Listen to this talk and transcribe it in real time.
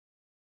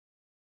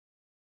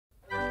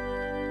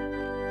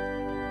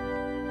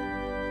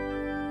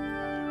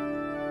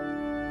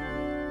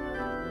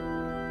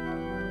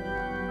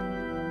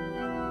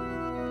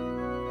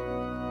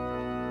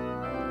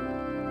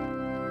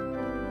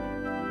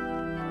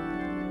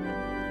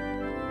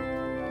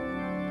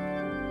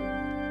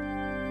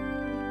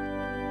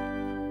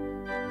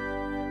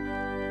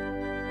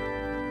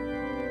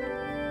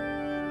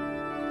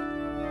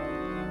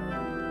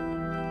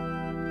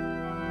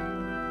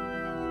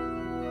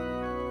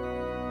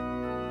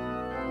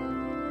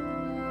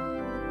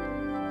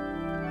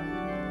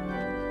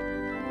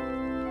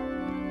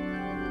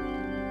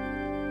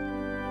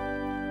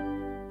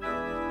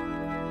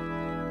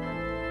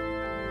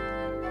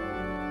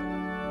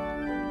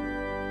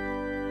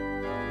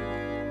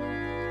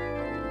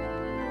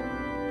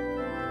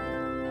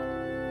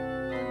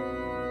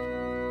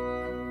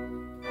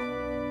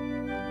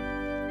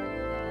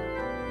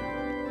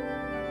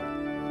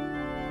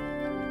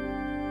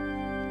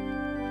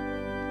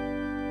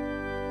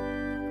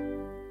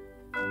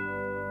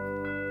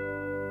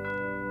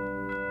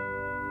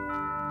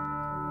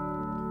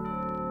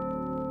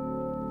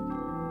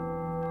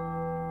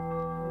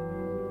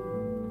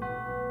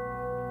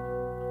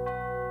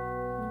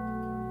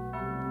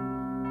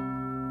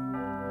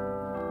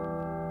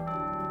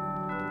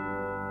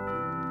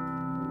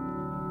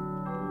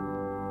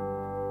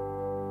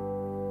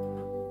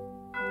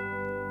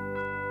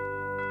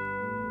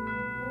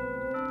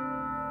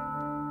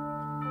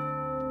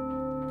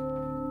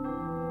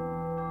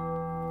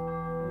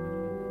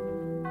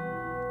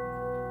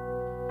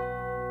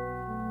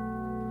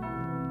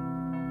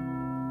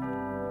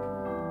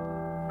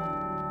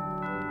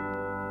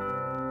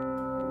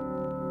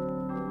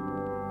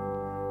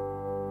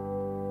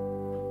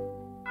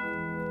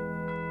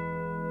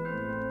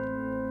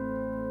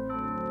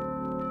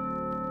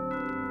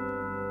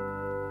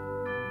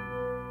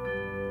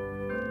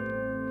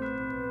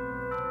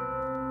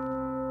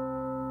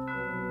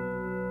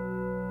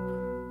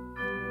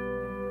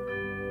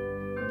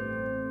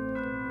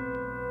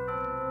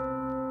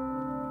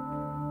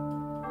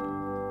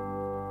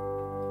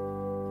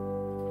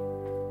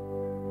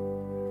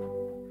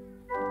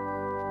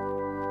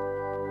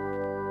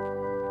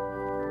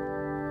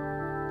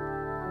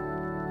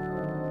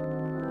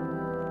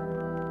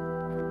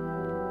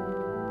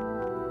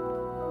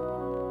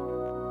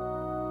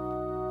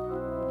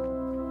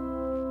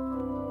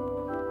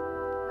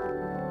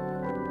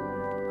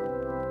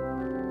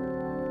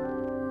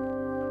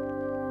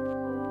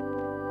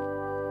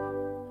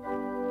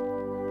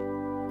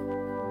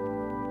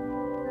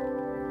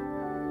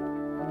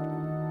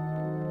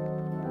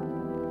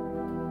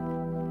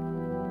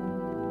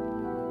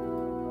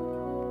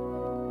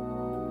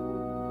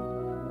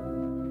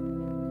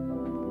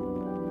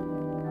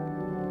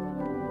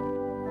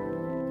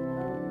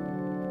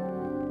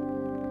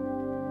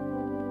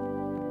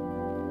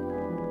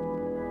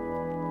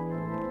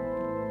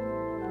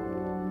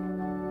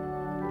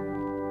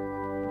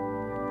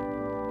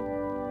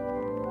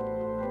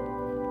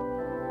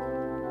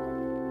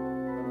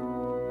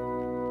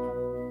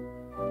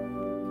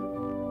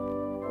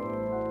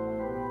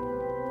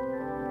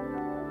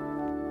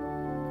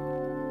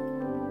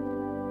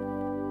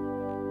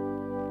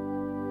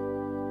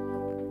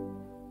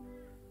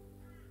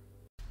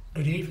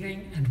Good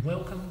evening and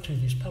welcome to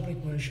this public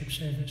worship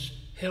service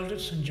held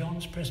at St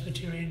John's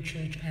Presbyterian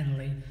Church,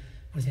 Annerley,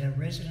 with our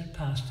resident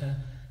pastor,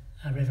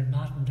 Reverend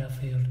Martin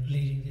Duffield,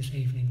 leading this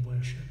evening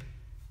worship.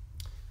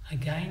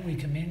 Again, we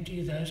commend to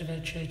you those of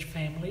our church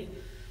family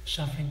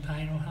suffering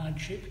pain or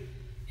hardship.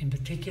 In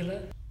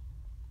particular,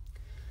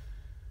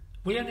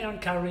 we are now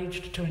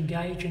encouraged to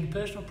engage in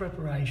personal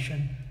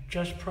preparation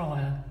just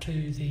prior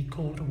to the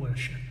call to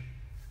worship.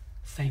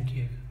 Thank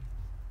you.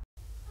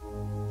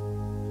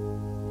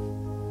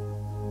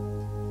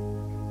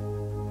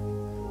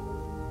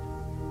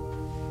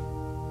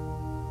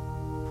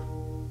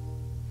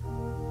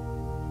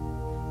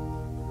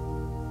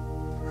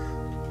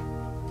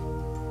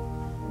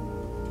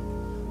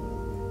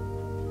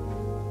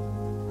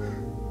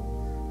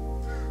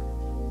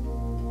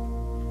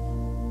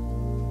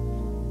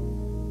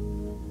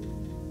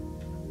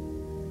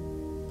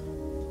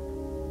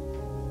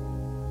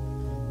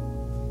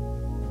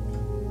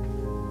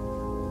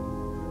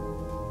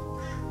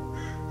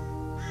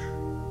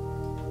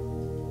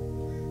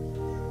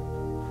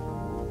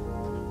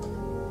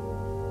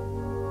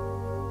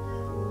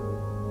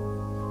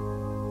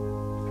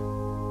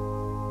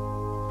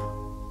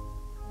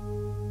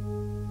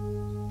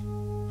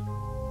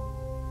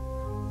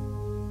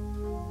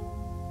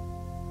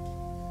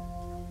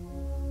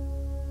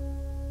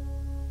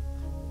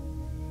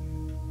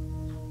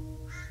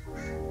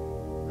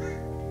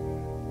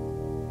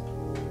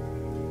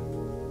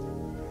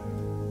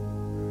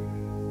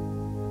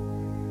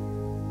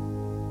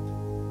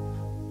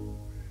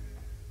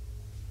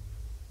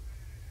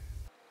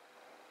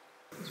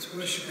 To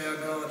worship our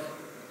God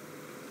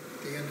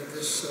at the end of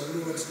this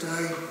Lord's Day.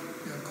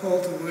 Our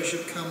call to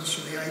worship comes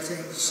from the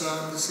 18th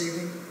Psalm this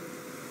evening.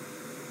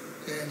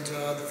 And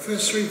the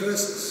first three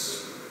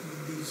verses,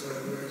 these are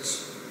the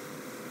words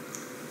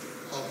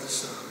of the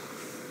Psalm.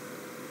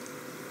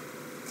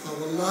 I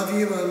will love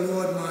you, O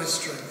Lord, my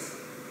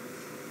strength.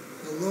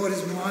 The Lord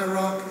is my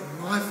rock and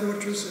my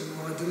fortress and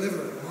my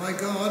deliverer, my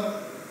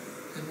God,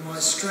 and my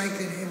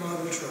strength, in him I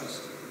will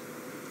trust.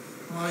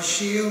 My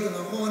shield and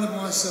the horn of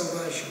my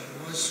salvation,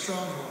 my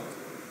stronghold.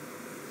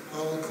 I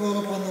will call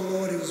upon the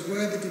Lord who is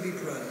worthy to be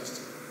praised,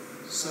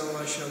 so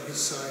I shall be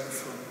saved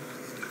from my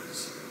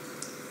enemies.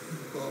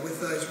 Well, with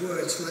those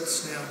words,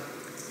 let's now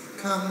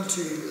come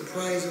to the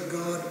praise of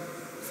God,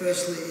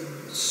 firstly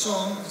in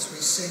song, as we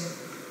sing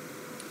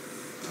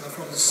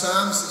from the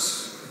Psalms,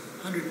 this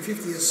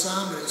 150th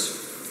Psalm, but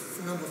it's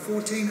number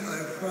 14,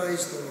 O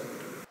praise the Lord.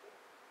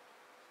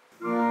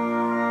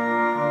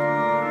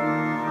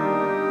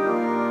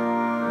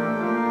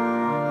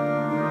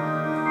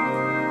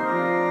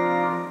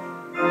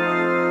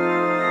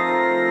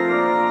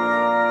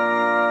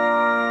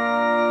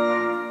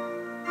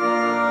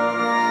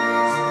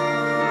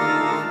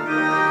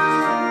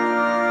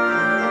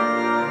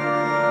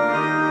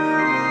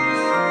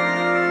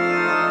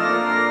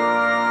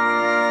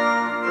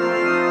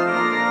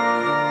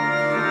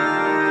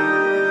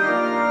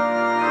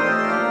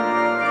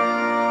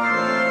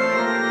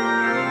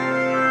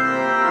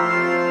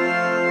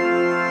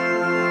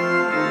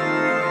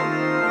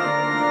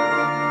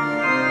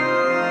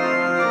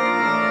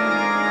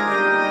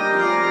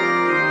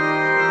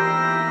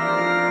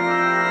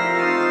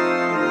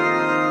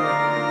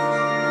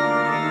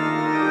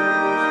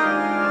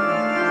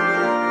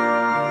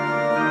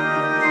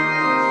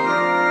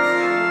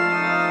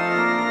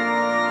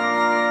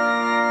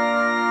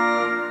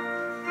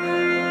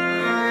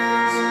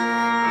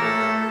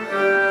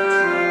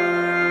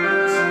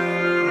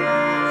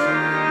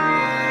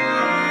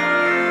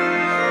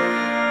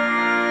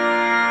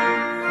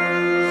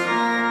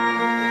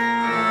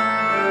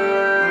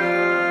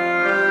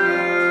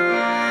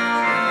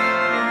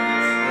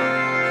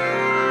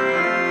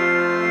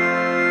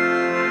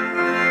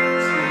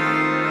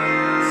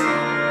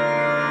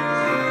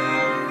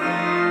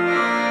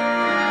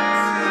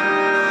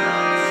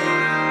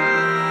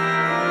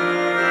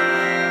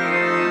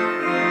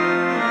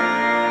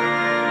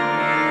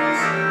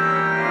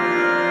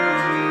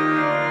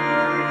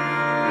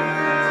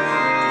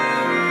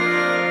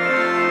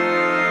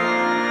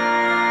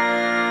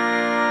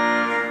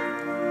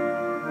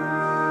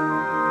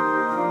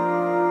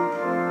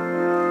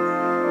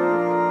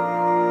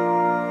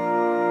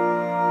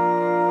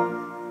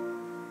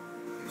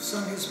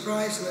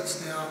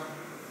 Let's now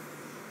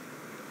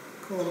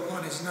call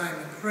upon his name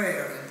in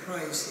prayer and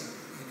praise him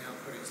in our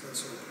prayers.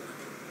 Let's all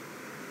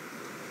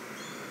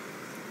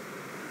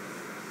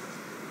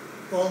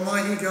pray.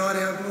 Almighty God,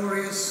 our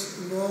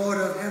glorious Lord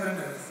of heaven and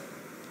earth,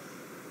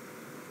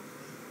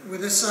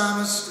 with the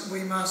psalmist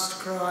we must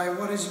cry,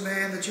 what is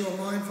man that you are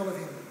mindful of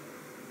him?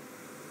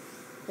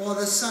 Or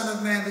the Son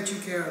of Man that you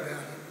care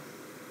about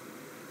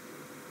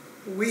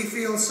him? We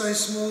feel so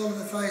small in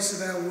the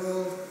face of our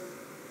world,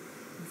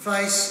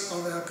 face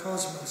of our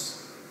cosmos.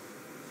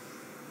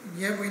 And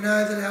yet we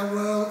know that our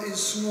world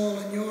is small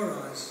in your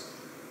eyes.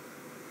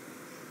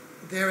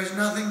 There is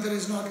nothing that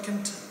is not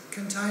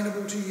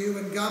containable to you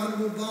and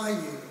governable by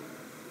you.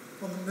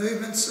 From the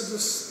movements of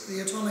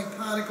the atomic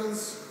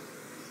particles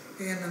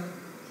in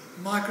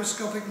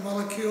microscopic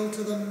molecule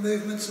to the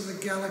movements of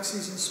the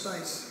galaxies in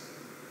space.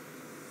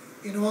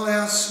 In all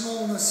our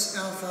smallness,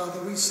 our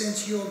Father, we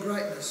sense your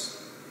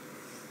greatness,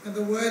 and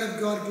the Word of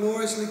God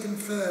gloriously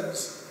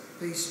confirms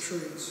these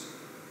truths.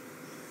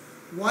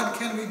 What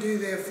can we do,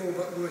 therefore,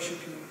 but worship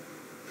you?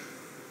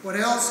 What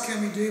else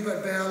can we do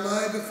but bow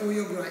low before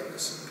your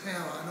greatness and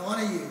power and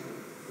honour you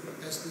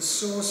as the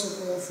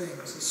source of all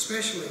things,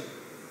 especially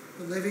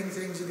the living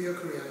things of your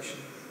creation?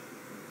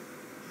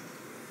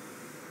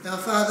 Now,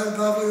 Father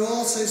above, we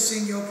also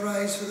sing your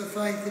praise for the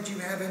faith that you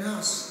have in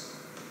us,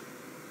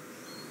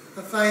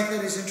 a faith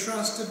that is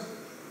entrusted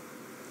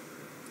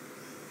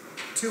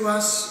to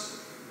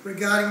us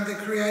regarding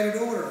the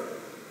created order,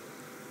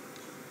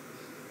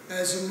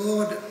 as the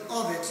Lord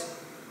of it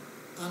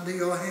under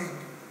your hand,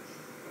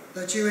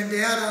 that you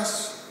endowed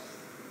us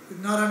with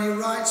not only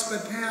rights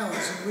but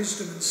powers and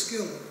wisdom and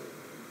skill.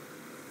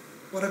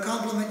 What a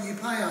compliment you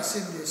pay us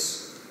in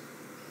this,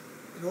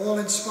 and all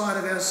in spite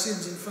of our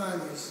sins and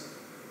failures.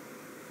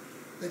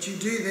 That you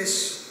do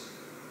this,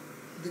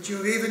 that you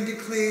have even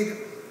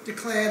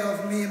declared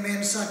of mere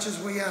men such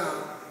as we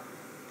are,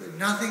 that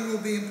nothing will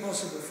be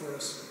impossible for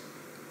us.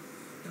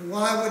 And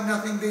why would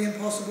nothing be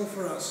impossible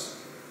for us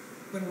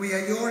when we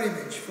are your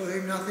image, for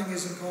whom nothing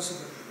is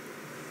impossible?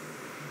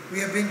 We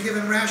have been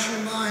given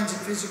rational minds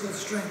and physical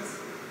strength.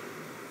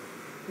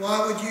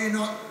 Why would you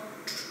not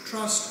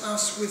trust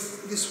us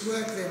with this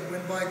work then,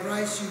 when by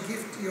grace you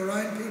gift your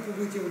own people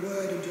with your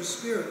word and your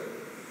spirit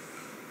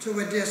to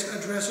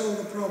address all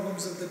the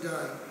problems of the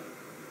day?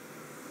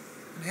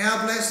 And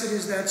how blessed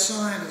is that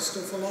scientist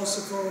or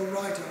philosopher or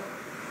writer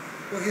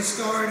or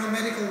historian or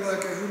medical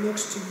worker who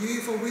looks to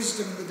you for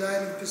wisdom in the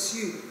daily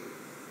pursuit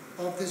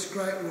of this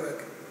great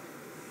work.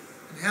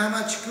 And how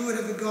much good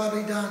have the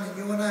godly done in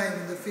your name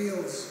in the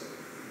fields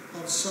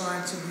of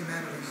science and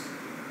humanities.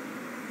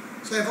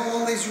 So for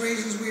all these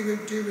reasons we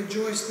do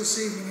rejoice this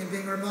evening in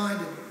being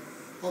reminded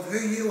of who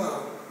you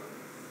are,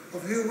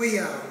 of who we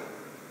are,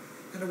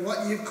 and of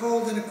what you've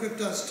called and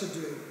equipped us to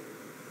do.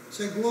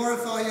 So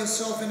glorify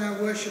yourself in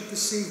our worship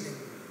this evening,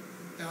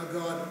 our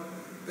God,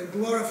 but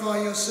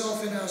glorify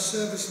yourself in our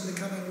service in the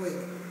coming week,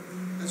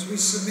 as we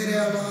submit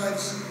our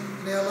lives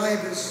and our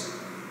labours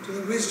to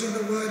the wisdom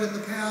of the Word and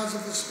the powers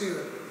of the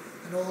Spirit,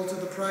 and all to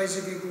the praise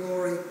of your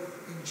glory,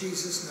 in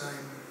Jesus'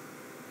 name.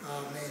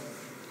 Amen.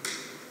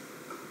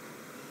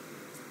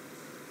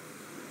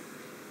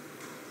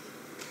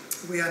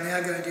 We are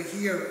now going to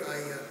hear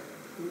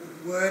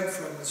a word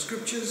from the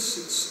Scriptures.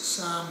 It's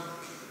Psalm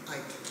 8.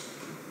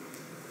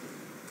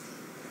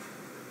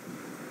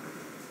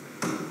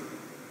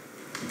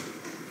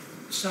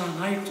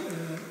 Psalm 8,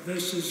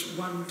 verses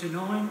 1 to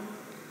 9,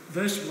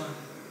 verse 1.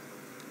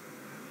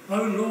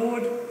 O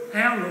Lord,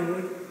 our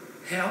Lord,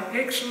 how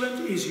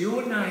excellent is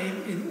your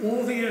name in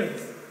all the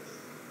earth,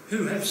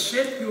 who have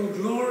set your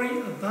glory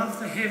above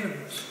the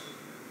heavens.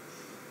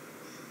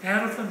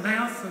 Out of the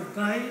mouth of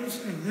babes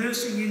and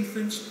nursing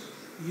infants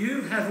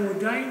you have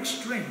ordained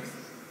strength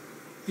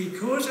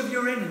because of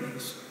your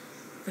enemies,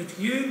 that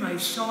you may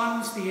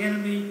silence the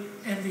enemy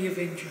and the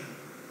avenger.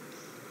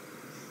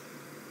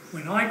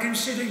 When I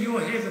consider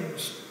your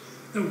heavens,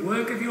 the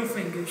work of your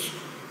fingers,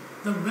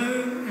 the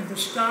moon and the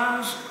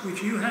stars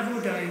which you have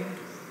ordained,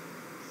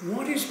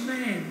 what is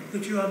man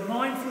that you are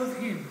mindful of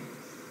him,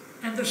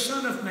 and the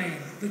Son of Man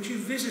that you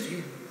visit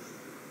him?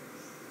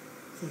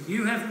 For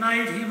you have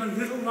made him a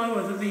little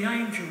lower than the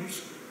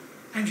angels,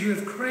 and you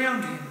have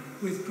crowned him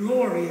with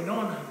glory and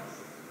honour.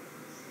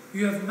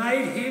 You have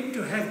made him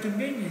to have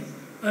dominion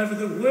over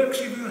the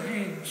works of your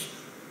hands.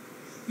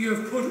 You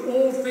have put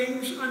all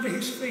things under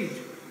his feet,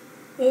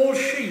 all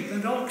sheep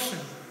and oxen,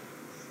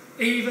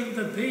 even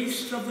the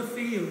beasts of the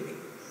field,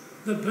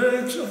 the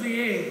birds of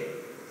the air,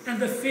 and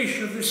the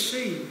fish of the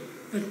sea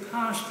that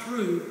pass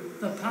through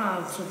the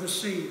paths of the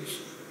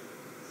seas.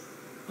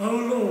 O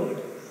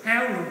Lord,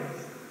 our Lord,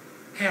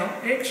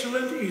 how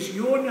excellent is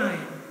your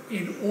name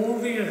in all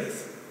the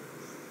earth.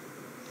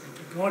 And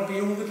to God be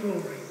all the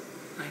glory.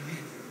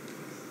 Amen.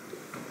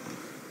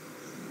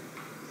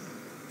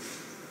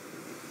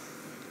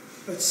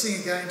 Let's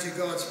sing again to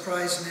God's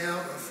praise now,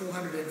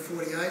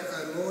 448,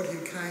 O Lord,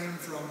 who came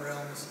from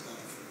realms above.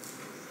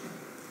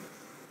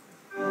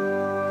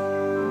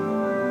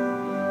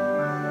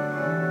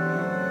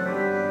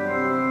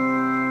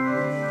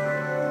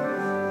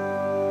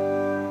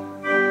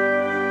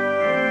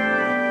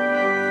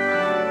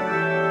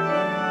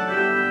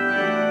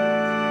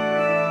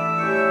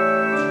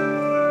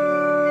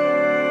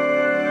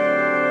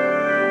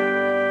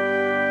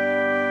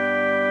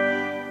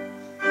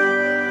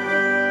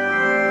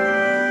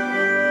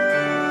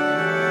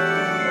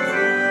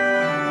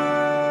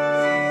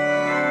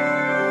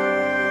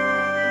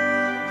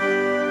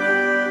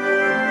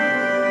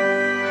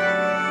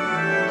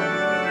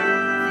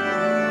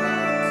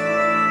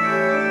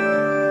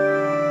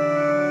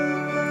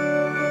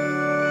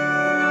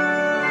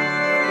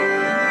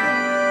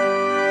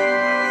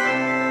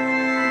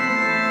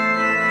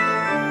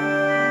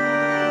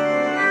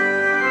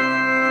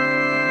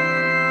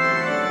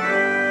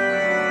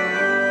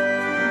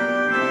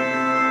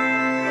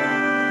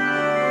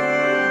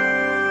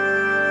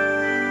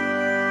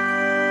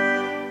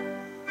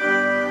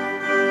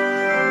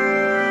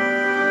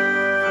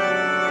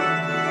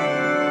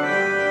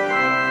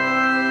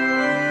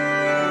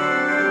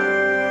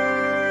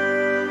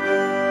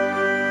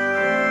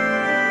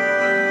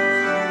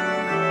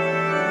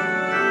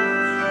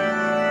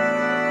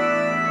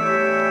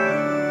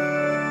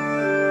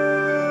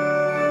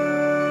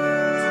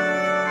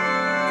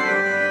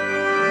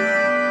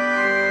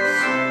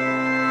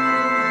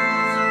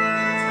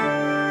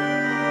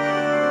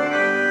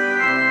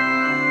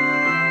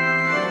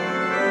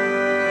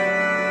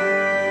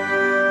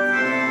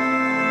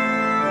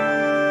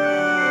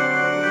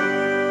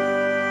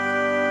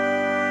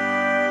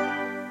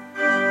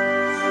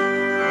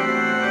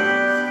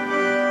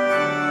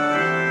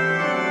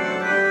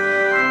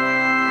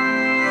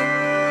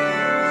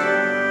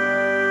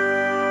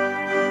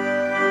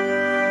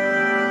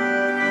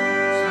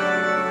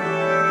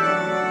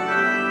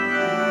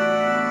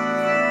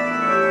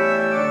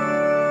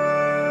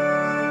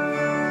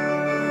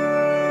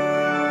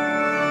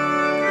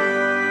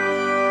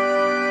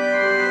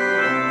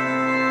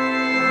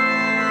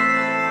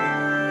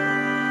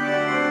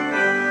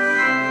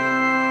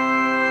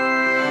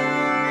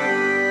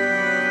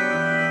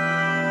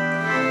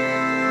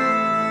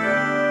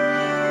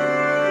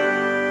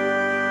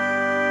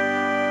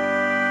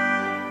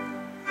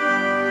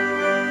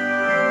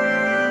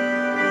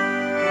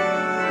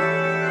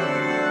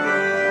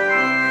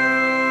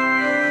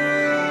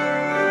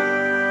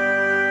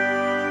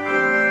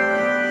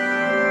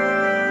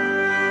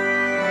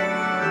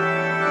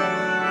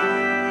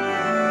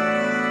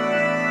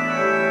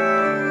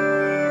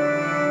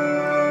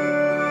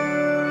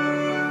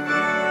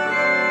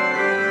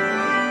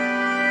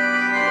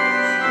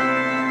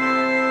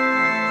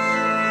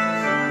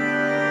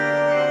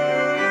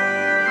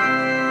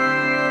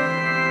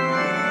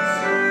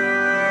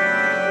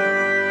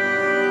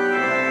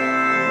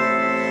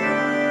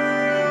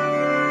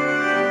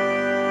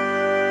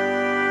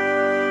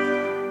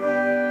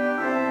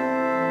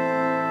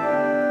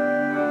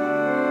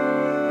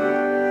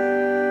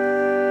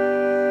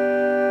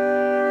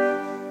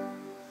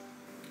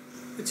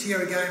 Let's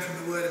hear again from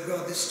the Word of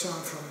God, this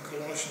time from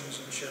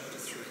Colossians in chapter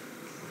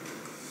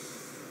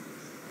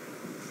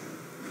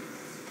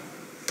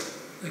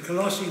 3. The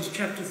Colossians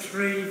chapter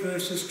 3,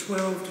 verses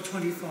 12 to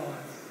 25.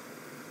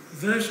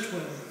 Verse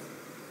 12.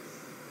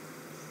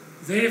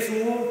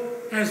 Therefore,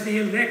 as the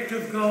elect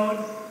of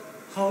God,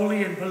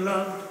 holy and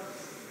beloved,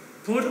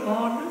 put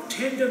on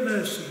tender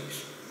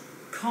mercies,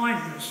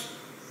 kindness,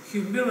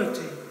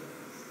 humility,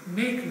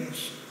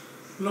 meekness,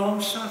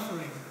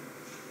 long-suffering,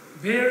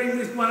 bearing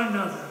with one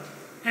another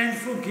and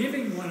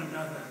forgiving one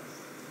another,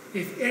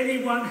 if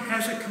anyone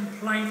has a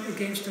complaint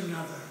against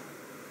another.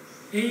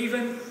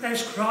 Even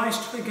as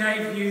Christ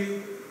forgave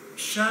you,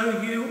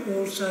 so you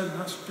also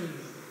must do.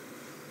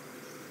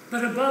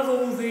 But above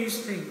all these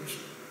things,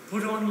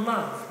 put on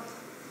love,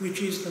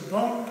 which is the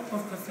bond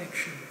of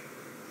perfection.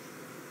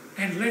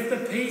 And let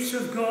the peace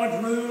of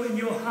God rule in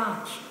your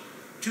hearts,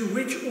 to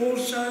which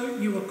also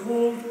you are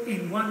called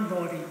in one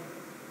body,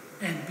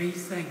 and be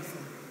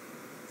thankful.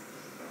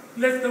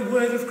 Let the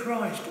word of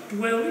Christ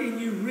dwell in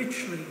you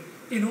richly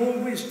in all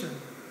wisdom,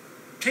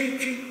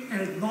 teaching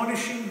and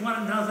admonishing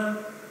one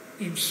another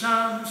in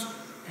psalms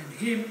and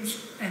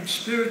hymns and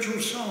spiritual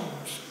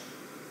songs,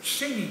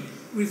 singing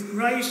with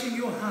grace in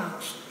your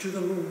hearts to the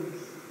Lord.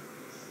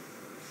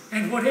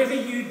 And whatever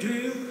you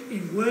do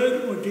in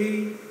word or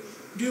deed,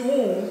 do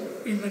all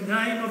in the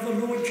name of the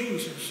Lord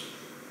Jesus,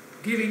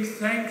 giving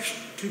thanks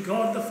to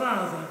God the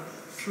Father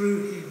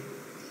through him.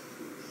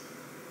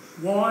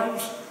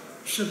 Wives,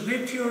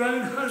 submit to your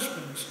own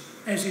husbands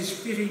as is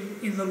fitting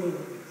in the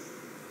Lord.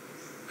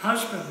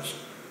 Husbands,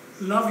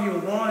 love your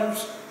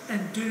wives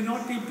and do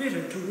not be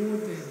bitter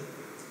toward them.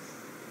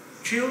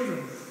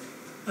 Children,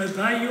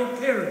 obey your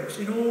parents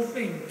in all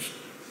things,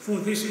 for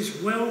this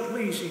is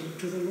well-pleasing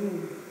to the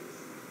Lord.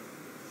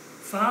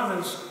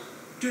 Fathers,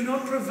 do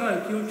not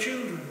provoke your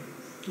children,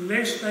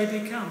 lest they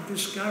become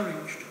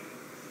discouraged.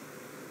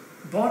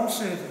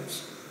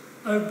 Bondservants,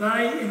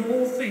 obey in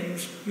all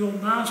things your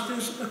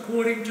masters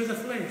according to the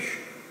flesh,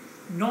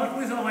 not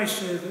with eye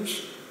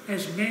service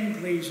as men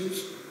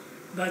pleasers,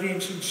 but in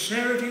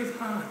sincerity of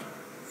heart,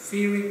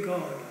 fearing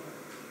God.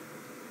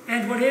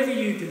 And whatever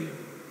you do,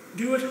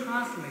 do it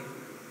heartily,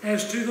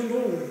 as to the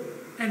Lord,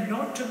 and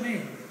not to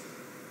men,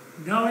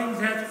 knowing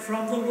that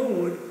from the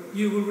Lord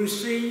you will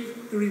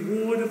receive the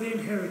reward of the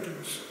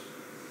inheritance,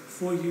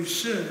 for you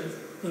serve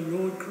the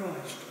Lord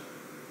Christ.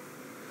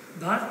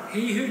 But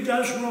he who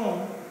does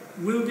wrong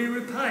will be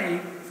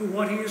repaid for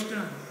what he has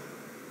done,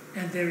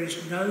 and there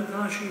is no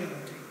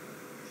partiality.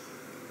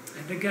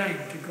 And again,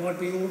 to God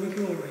be all the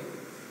glory.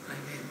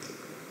 Amen.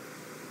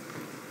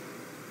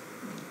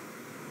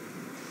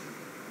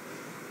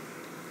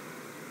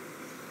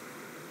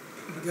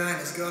 Again,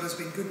 as God has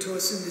been good to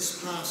us in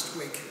this past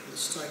week,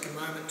 let's take a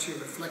moment to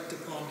reflect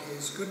upon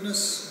his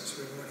goodness as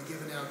we've already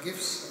given our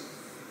gifts,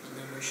 and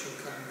then we shall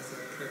come with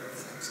a prayer of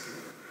thanksgiving.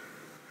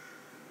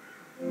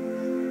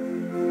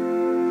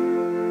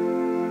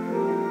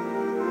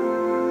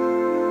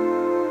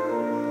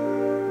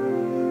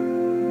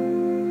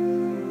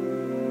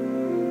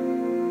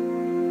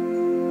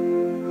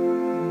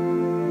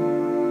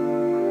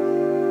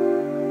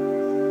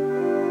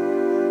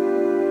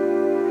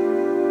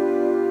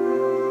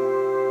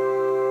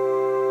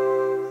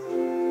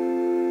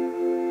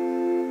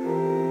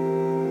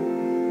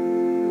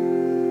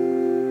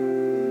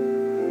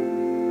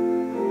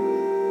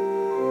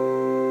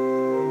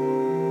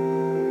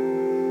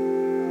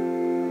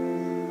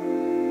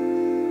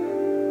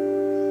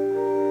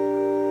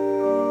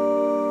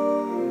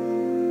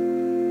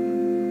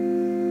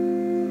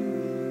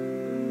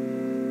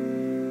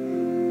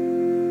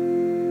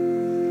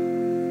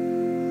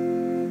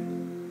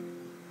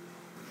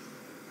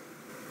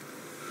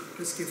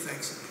 Let's give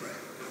thanks and pray.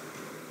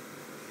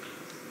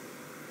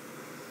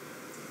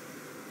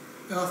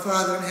 Our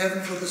Father in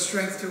heaven, for the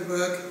strength to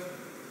work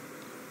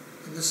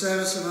in the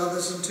service of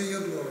others and to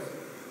your glory,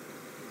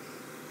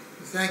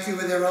 we thank you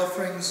with our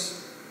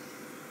offerings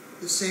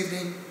this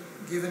evening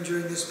given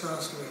during this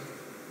past week.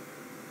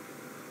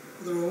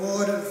 For the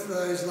reward of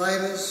those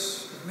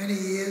labours of many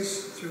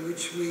years through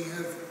which we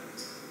have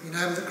been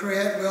able to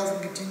create wealth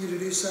and continue to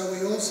do so,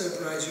 we also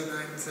praise your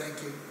name and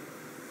thank you.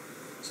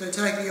 So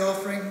take the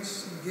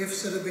offerings and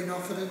gifts that have been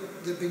offered,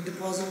 that have been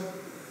deposited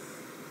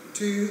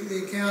to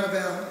the account of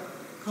our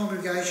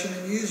congregation,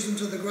 and use them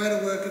to the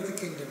greater work of the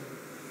kingdom.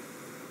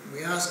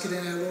 We ask it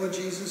in our Lord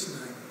Jesus'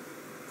 name.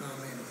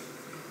 Amen.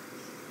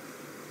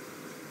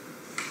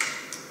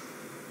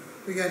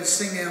 We're going to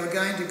sing now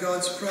again to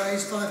God's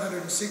praise,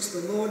 506,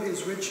 The Lord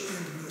is rich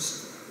and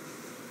merciful.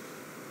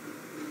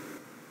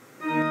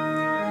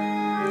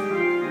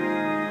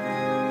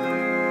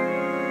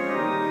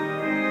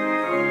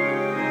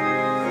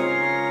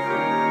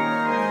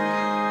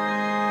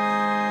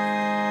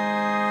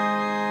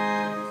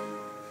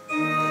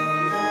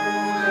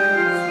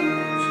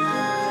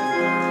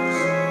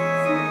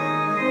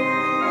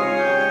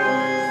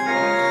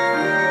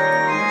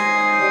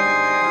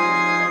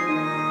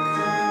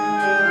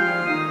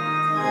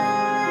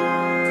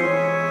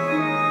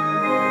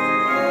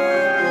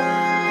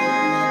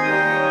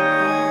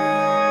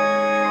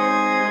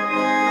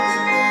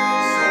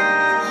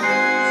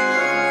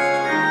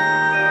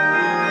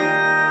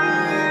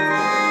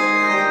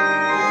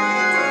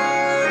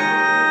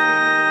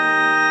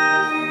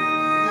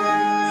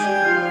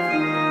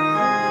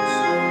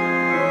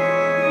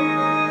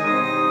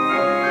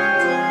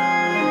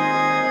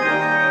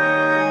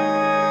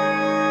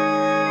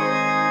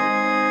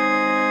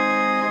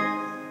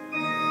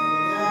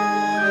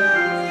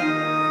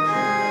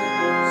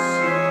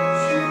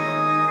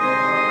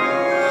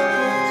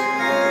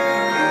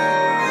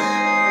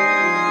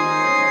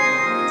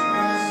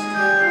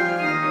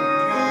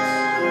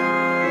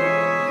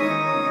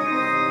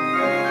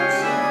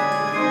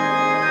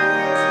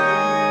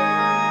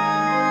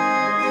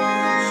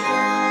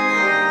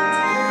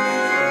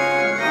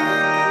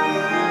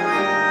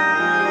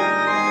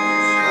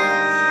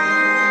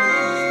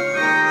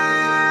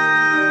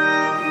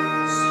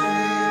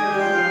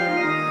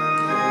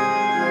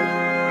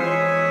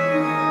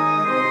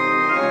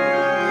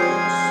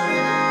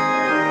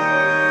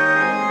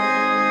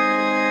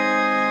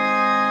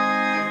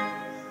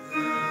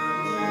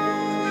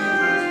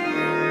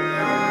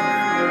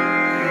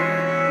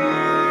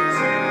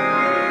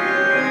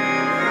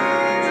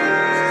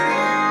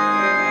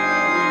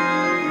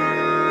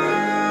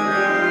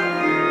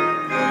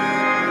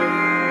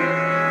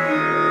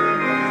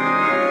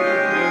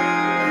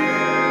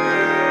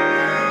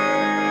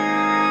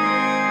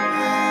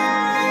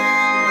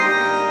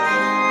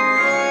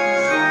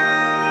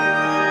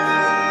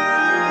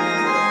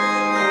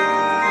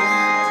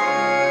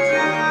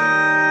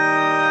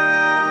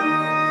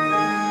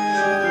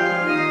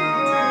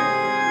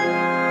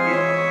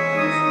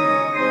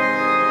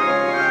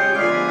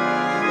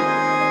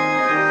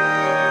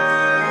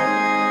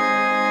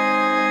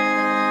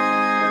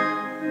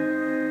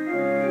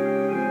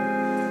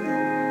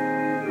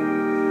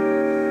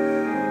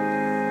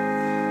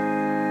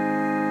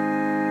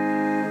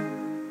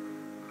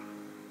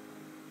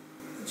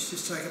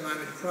 just take a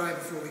moment to pray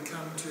before we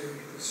come to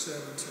the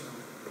sermon tonight.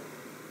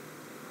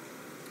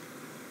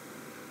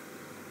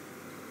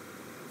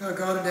 Our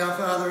God and our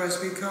Father,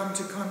 as we come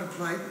to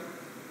contemplate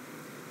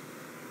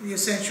the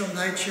essential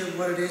nature of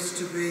what it is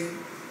to be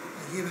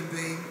a human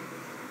being,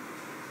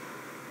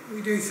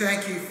 we do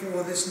thank you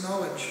for this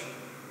knowledge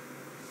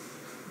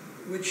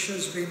which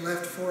has been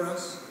left for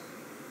us,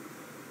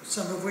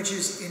 some of which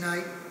is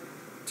innate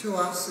to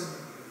us and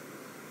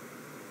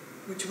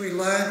which we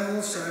learn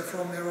also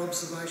from our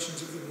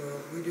observations of the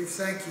world. We do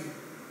thank you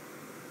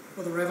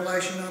for the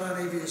revelation not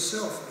only of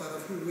yourself but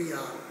of who we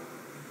are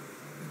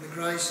and the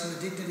grace and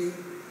the dignity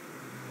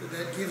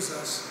that gives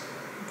us.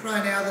 We pray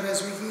now that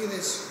as we hear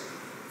this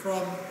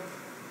from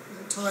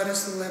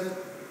Titus, the letter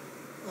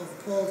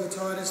of Paul to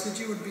Titus, that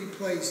you would be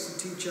pleased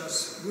to teach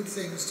us good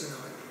things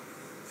tonight.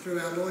 Through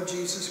our Lord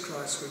Jesus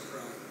Christ we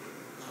pray.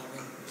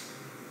 Amen.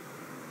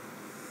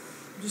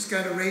 I'm just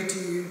going to read to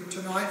you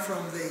tonight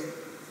from the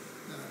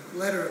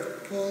letter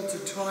of Paul to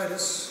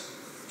Titus,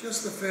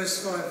 just the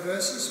first 5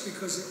 verses,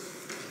 because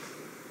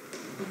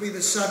it will be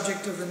the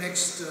subject of the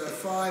next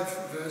 5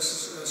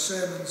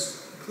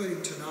 sermons,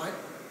 including tonight.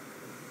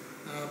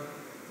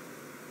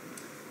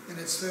 And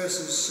it's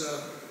verses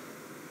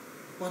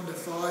 1 to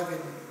 5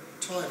 in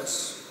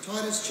Titus.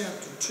 Titus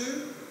chapter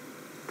 2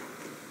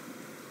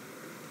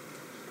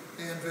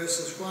 and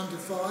verses 1 to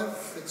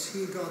 5. Let's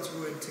hear God's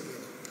word together.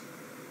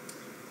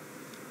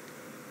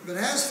 But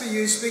as for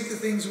you, speak the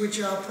things which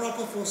are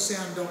proper for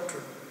sound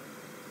doctrine,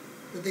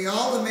 that the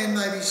older men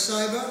may be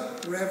sober,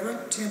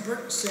 reverent,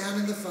 temperate, sound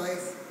in the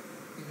faith,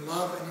 in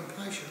love and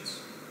in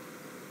patience.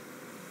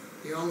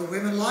 The older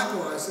women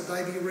likewise, that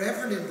they be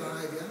reverent in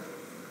behaviour,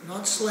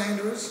 not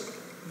slanderers,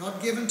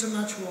 not given to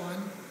much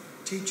wine,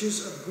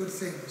 teachers of good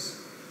things,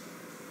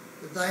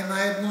 that they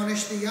may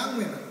admonish the young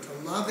women to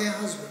love their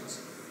husbands,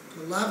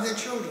 to love their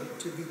children,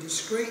 to be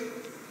discreet,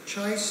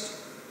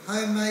 chaste,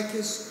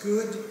 homemakers,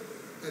 good,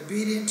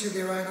 obedient to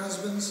their own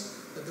husbands,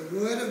 that the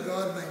word of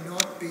God may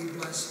not be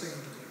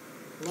blasphemed.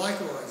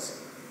 Likewise,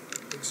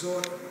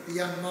 exhort the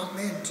young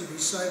men to be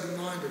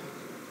sober-minded.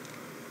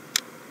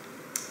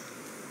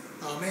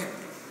 Amen.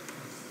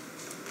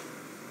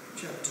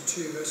 Chapter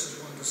 2,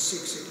 verses 1 to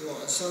 6 it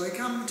was. So we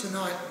come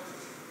tonight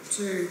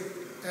to,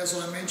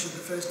 as I mentioned, the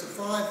first of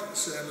 5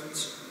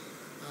 sermons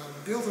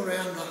built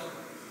around the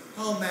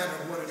whole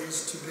matter of what it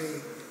is to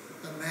be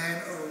a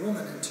man or a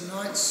woman. And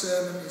tonight's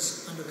sermon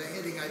is under the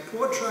heading, A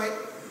Portrait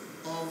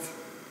of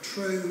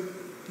True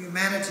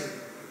Humanity.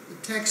 The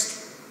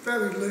text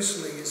very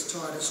loosely is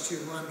Titus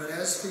 2:1, but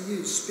as for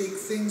you, speak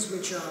things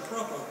which are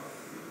proper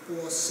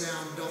for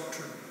sound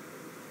doctrine.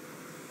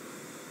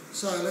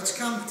 So let's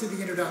come to the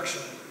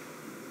introduction.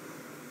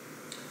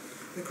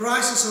 The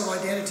crisis of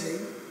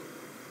identity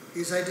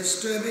is a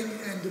disturbing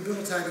and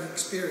debilitating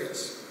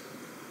experience.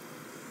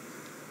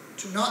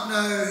 To not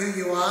know who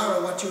you are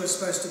or what you are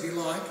supposed to be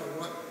like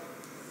or what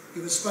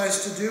you are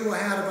supposed to do or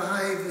how to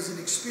behave is an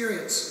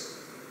experience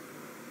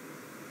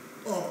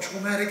of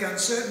traumatic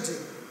uncertainty.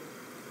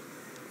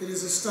 It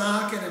is a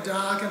stark and a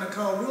dark and a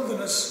cold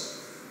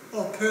wilderness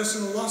of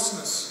personal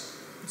lostness.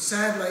 And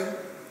sadly,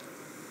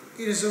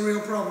 it is a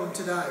real problem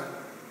today.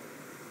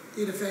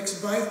 It affects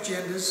both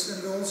genders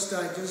and all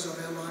stages of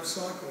our life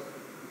cycle.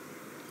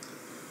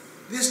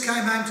 This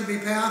came home to me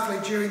powerfully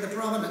during the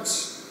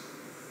prominence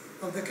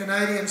of the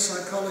Canadian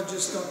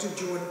psychologist Dr.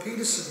 Jordan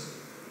Peterson,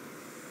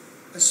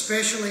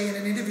 especially in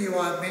an interview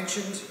I've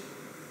mentioned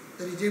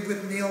that he did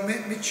with Neil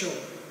Mitchell,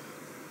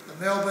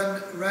 a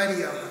Melbourne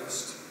radio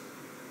host.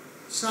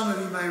 Some of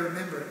you may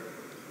remember it.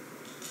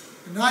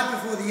 The night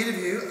before the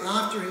interview,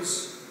 after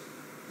his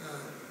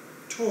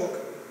talk,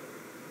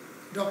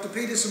 Dr.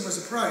 Peterson was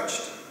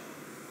approached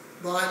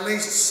by at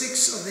least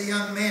 6 of the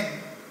young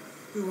men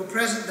who were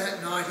present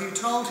that night, who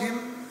told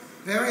him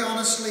very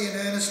honestly and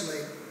earnestly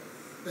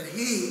that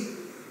he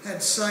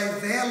had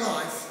saved their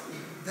life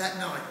that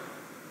night.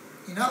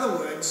 In other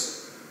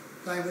words,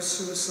 they were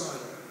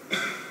suicidal.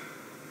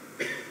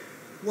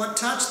 What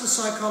touched the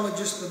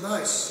psychologist the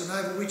most, and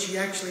over which he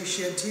actually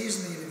shed tears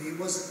in the interview,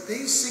 was that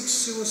these 6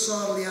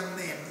 suicidal young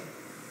men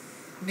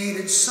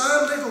needed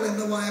so little in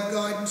the way of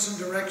guidance and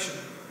direction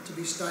to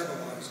be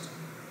stabilised.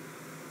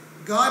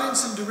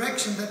 Guidance and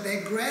direction that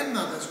their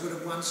grandmothers would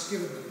have once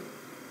given them.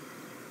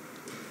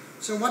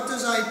 So what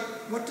does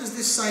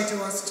this say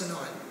to us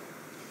tonight?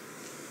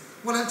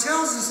 Well, it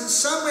tells us that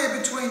somewhere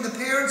between the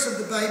parents of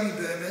the baby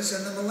boomers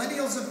and the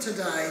millennials of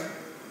today,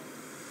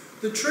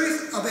 the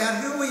truth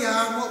about who we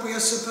are and what we are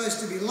supposed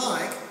to be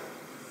like,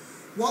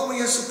 what we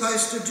are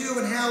supposed to do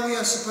and how we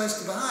are supposed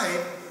to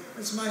behave,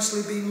 has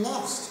mostly been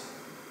lost.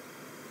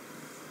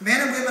 Men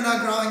and women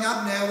are growing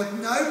up now with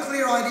no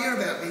clear idea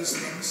about these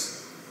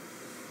things,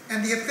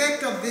 and the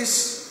effect of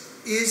this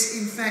is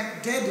in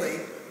fact deadly,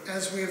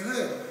 as we have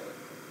heard.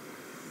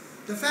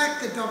 The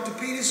fact that Dr.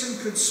 Peterson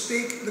could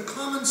speak the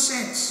common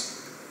sense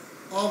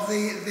of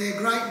their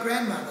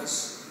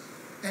great-grandmothers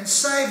and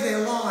save their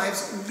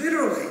lives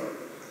literally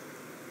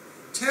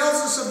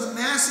tells us of the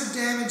massive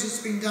damage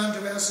that's been done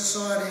to our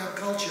society, our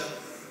culture,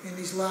 in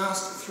these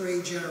last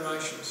 3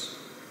 generations.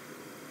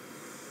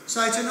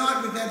 So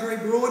tonight, with that very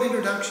broad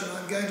introduction,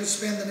 I'm going to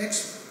spend the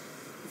next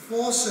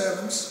 4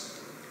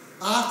 sermons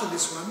after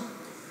this one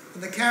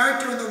on the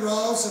character and the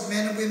roles of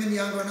men and women,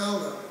 younger and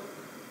older.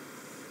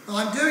 Now,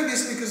 I'm doing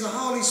this because the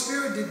Holy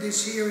Spirit did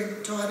this here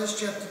in Titus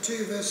chapter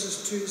 2,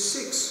 verses 2 to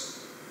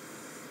 6.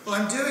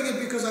 I'm doing it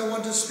because I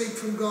want to speak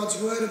from God's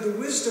word of the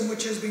wisdom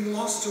which has been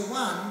lost to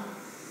one,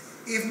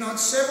 if not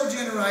several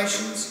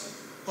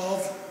generations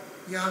of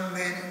young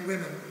men and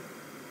women.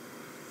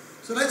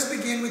 So let's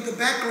begin with the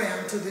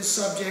background to this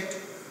subject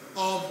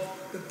of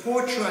the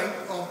portrait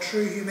of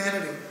true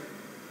humanity.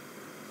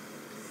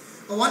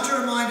 I want to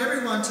remind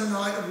everyone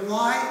tonight of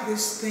why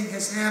this thing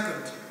has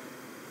happened,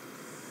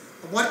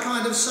 of what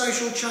kind of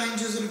social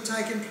changes that have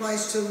taken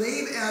place to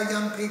leave our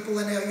young people,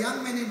 and our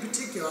young men in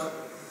particular,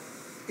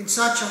 in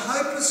such a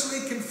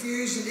hopelessly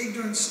confused and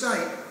ignorant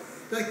state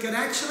that can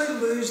actually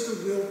lose the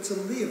will to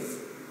live.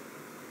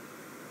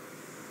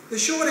 The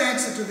short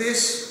answer to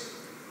this,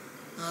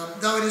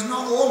 though it is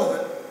not all of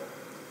it,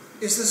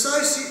 is the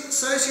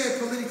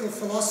socio-political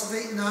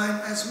philosophy known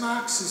as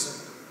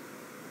Marxism.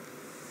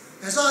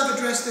 As I've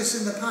addressed this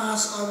in the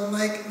past, I will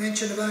make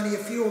mention of only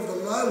a few of the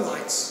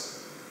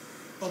lowlights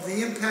of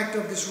the impact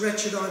of this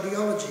wretched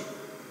ideology.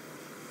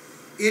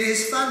 It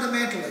is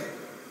fundamentally,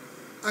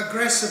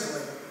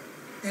 aggressively,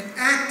 and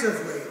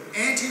actively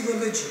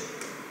anti-religion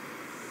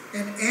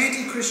and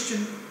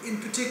anti-Christian in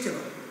particular.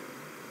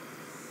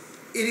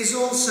 It is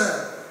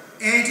also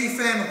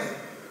anti-family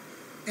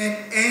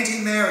and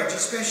anti-marriage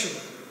especially.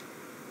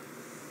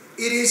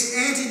 It is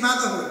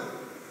anti-motherhood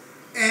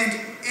and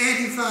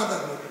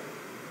anti-fatherhood.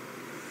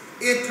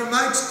 It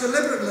promotes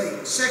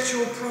deliberately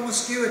sexual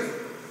promiscuity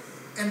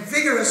and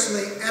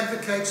vigorously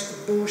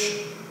advocates abortion.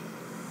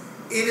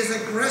 It is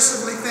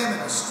aggressively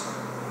feminist,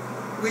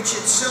 which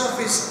itself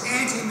is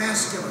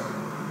anti-masculine.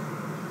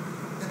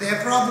 And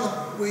that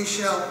problem we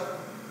shall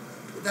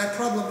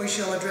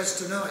address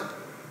tonight.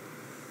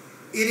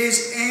 It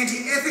is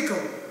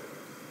anti-ethical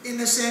in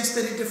the sense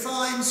that it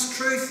defines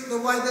truth the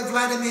way that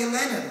Vladimir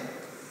Lenin,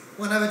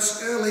 one of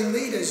its early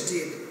leaders,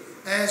 did,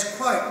 as,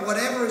 quote,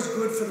 whatever is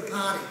good for the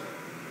party.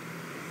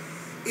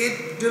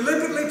 It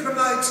deliberately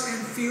promotes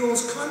and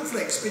fuels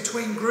conflicts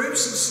between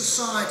groups of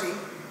society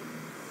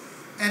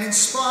and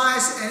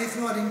inspires, and if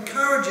not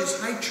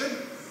encourages, hatred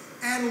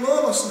and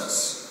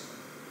lawlessness.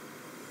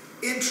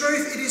 In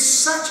truth, it is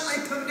such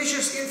a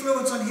pernicious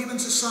influence on human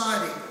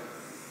society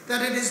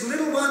that it is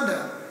little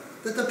wonder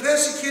that the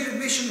persecuted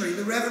missionary,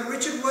 the Reverend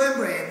Richard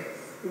Wurmbrand,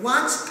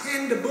 once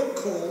penned a book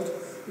called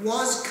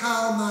Was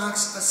Karl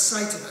Marx a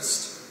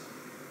Satanist?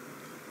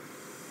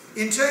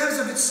 In terms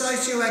of its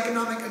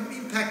socio-economic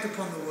impact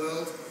upon the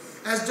world,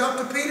 as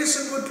Dr.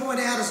 Peterson would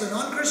point out as a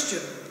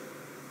non-Christian,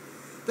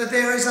 that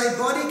there is a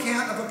body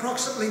count of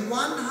approximately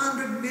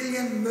 100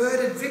 million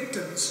murdered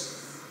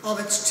victims of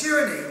its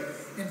tyranny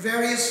in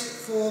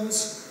various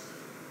forms,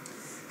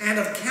 and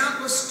of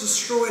countless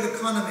destroyed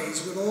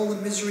economies with all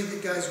the misery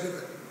that goes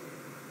with it.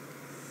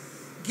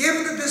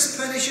 Given that this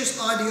pernicious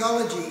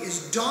ideology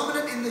is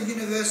dominant in the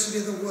university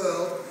of the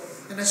world,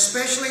 and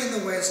especially in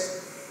the West,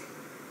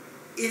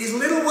 it is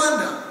little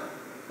wonder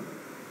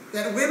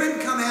that women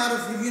come out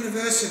of the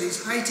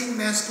universities hating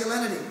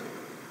masculinity,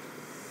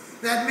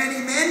 that many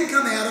men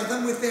come out of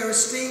them with their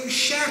esteem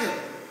shattered,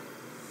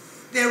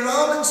 their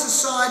role in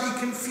society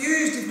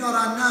confused if not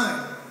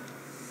unknown,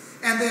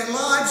 and their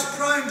lives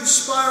prone to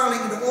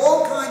spiralling into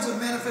all kinds of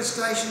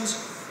manifestations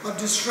of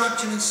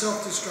destruction and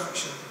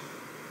self-destruction.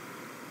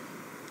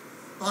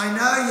 I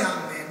know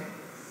young men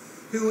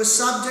who are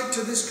subject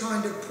to this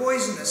kind of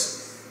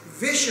poisonous,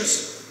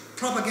 vicious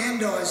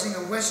propagandizing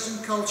of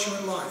Western culture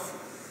and life.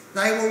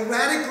 They were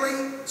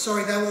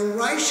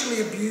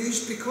racially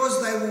abused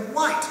because they were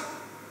white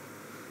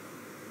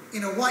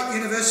in a white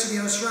university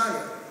in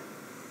Australia.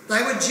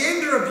 They were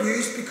gender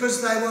abused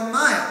because they were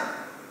male.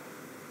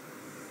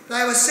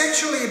 They were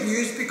sexually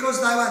abused because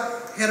they were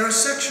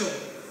heterosexual.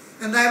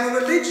 And they were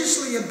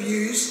religiously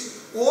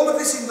abused, all of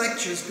this in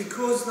lectures,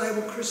 because they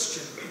were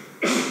Christian.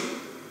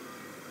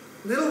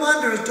 Little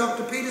wonder, as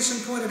Dr.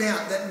 Peterson pointed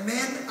out, that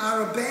men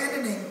are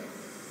abandoning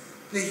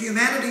the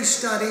humanities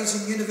studies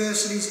in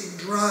universities in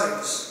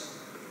droves.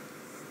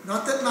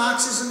 Not that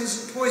Marxism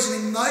is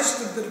poisoning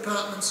most of the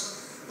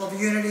departments of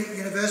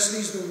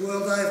universities the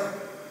world over.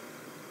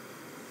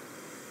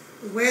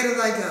 Where do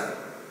they go?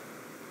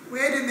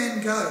 Where do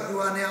men go who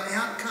are now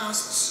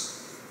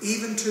outcasts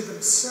even to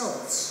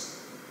themselves?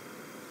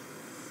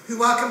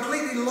 Who are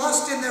completely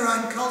lost in their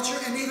own culture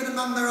and even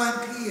among their own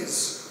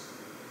peers?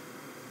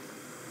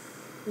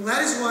 Well,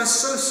 that is why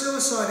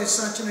suicide is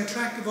such an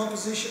attractive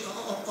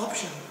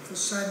option for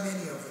so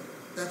many of them.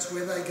 That's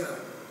where they go.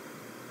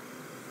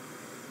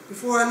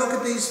 Before I look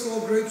at these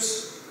 4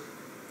 groups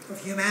of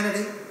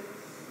humanity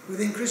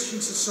within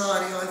Christian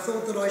society, I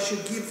thought that I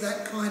should give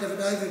that kind of an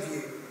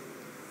overview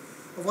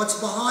of what's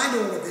behind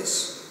all of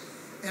this,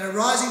 and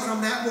arising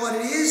from that, what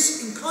it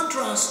is, in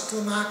contrast to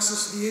the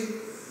Marxist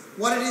view,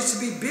 what it is to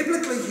be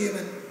biblically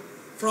human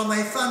from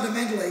a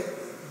fundamentally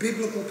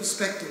biblical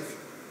perspective.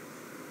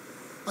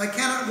 I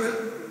cannot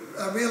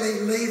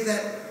really leave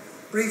that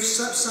brief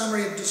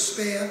summary of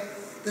despair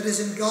that has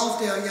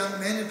engulfed our young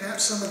men and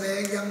perhaps some of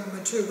our young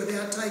women too,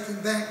 without taking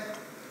back.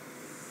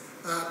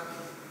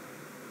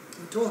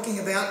 I'm talking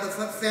about the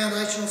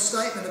foundational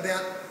statement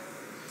about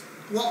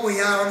what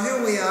we are and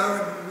who we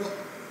are and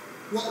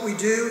what we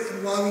do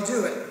and why we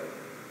do it.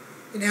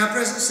 In our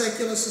present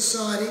secular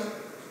society,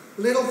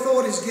 little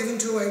thought is given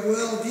to a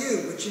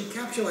worldview which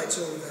encapsulates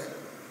all of that,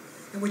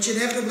 and which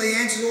inevitably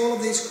answers all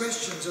of these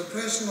questions of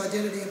personal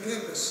identity and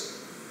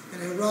purpose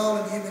and our role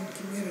in human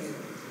community.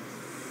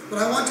 But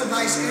I want to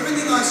base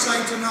everything I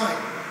say tonight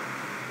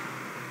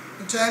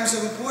in terms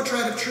of a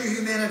portrait of true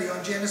humanity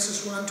on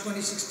Genesis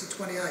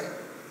 1:26-28,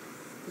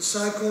 the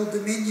so-called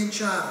Dominion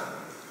Charter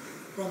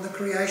from the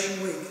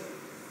Creation Week.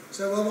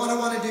 So what I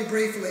want to do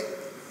briefly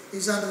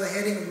is under the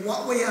heading of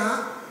what we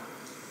are,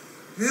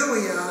 who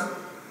we are,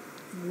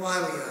 and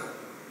why we are.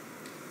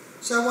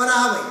 So what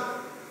are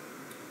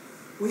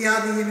we? We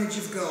are the image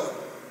of God.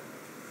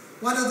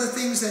 One of the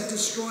things that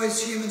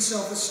destroys human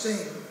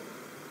self-esteem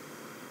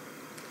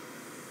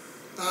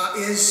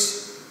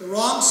is the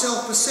wrong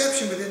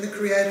self-perception within the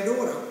created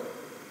order.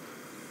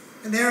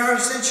 And there are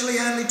essentially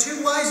only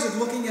two ways of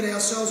looking at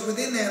ourselves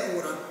within that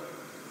order.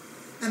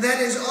 And that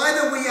is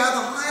either we are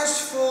the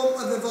highest form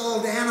of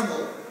evolved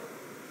animal,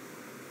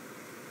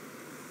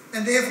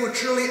 and therefore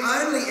truly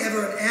only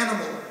ever an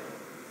animal,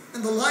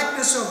 and the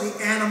likeness of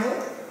the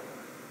animal,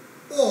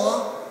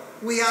 or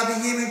we are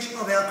the image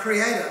of our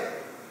Creator,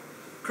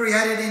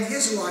 created in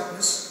His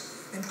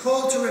likeness, and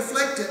called to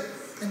reflect it,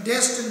 and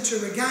destined to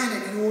regain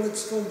it in all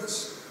its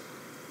fullness.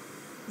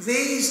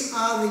 These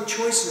are the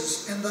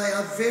choices, and they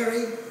are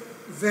very,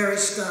 very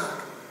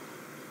stark.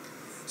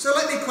 So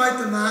let me quote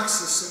the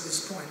Marxists at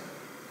this point.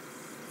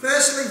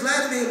 Firstly,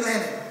 Vladimir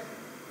Lenin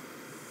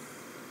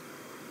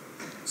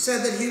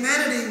said that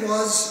humanity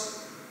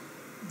was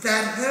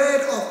that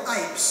herd of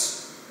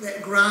apes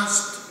that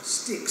grasped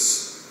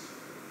sticks.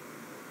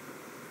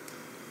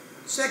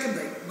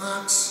 Secondly,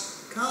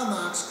 Karl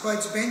Marx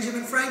quotes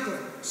Benjamin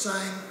Franklin,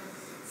 saying,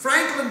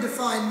 Franklin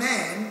defined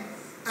man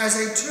as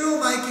a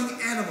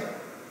tool-making animal.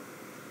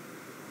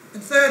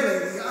 And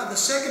thirdly, the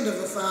second of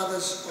the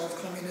fathers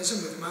of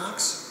communism with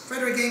Marx,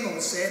 Friedrich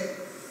Engels, said,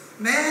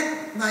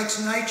 man makes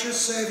nature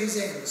serve his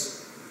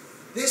ends.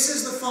 This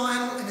is the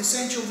final and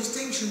essential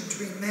distinction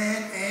between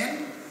man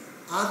and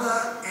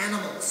other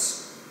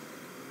animals.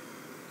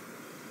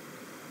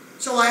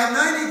 So I have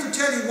no need to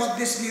tell you what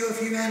this view of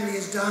humanity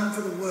has done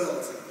for the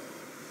world,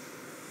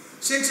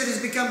 since it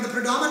has become the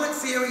predominant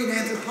theory in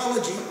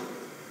anthropology,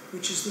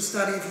 which is the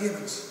study of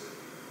humans.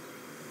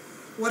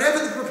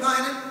 Whatever the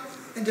proponent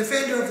and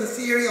defender of the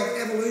theory of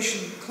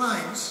evolution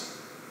claims,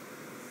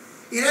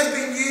 it has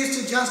been used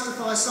to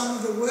justify some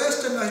of the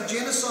worst and most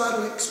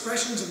genocidal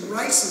expressions of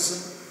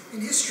racism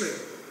in history.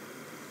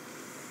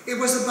 It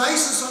was the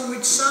basis on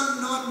which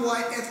some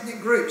non-white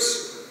ethnic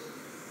groups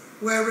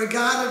were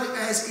regarded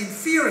as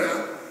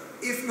inferior,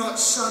 if not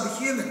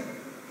subhuman,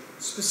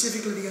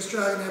 specifically the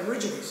Australian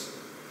Aborigines.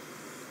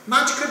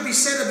 Much could be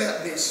said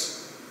about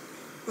this,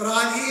 but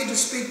I'm here to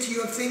speak to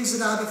you of things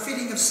that are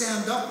befitting of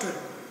sound doctrine,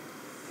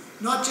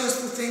 not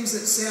just the things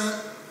that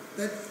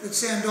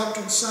sound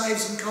doctrine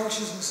saves in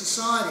cultures and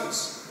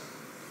societies.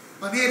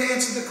 I'm here to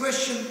answer the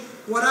question,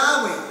 what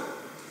are we?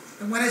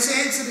 And when it's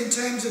answered in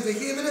terms of the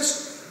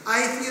humanist,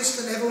 atheist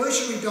and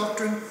evolutionary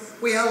doctrine,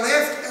 we are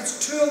left as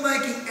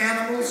tool-making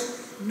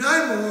animals,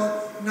 no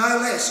more, no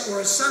less,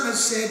 or as some have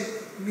said,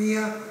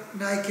 mere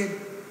naked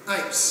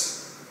apes.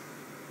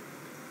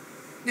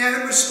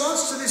 Now, in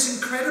response to this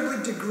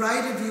incredibly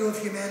degraded view of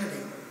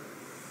humanity,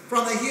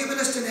 from the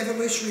humanist and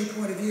evolutionary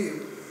point of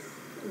view,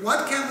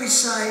 what can we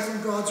say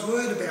from God's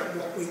word about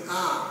what we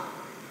are?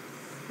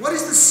 What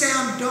is the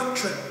sound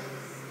doctrine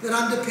that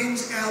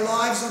underpins our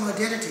lives and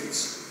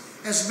identities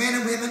as men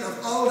and women of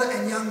older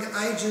and younger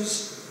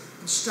ages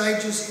and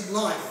stages in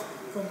life,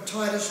 from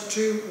Titus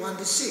 2,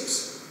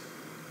 1-6?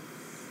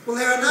 Well,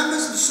 there are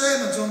numbers of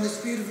sermons on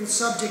this beautiful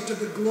subject of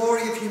the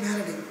glory of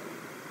humanity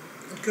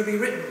that could be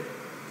written,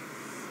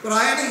 but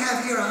I only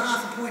have here a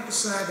half a point to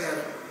say about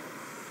it.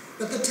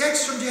 But the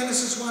text from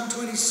Genesis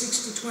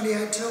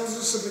 1:26-28 tells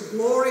us of the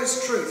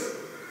glorious truth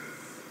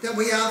that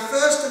we are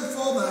first and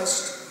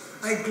foremost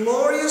a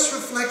glorious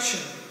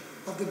reflection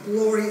of the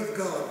glory of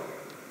God.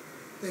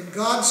 Then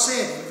God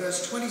said in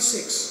verse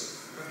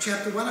 26 of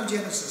chapter 1 of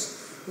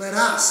Genesis, let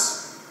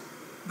us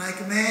make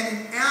a man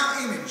in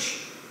our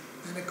image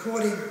and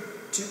according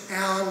to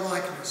our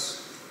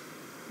likeness.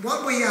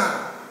 What we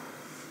are,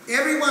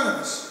 every one of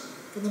us,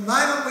 from the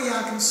moment we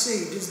are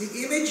conceived, is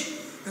the image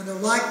and the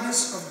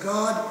likeness of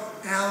God,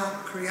 our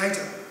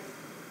Creator.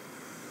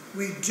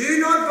 We do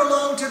not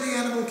belong to the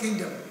animal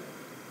kingdom.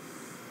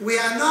 We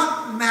are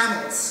not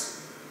mammals.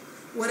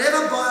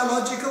 Whatever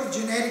biological,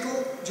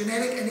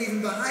 genetic and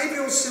even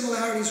behavioural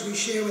similarities we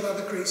share with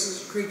other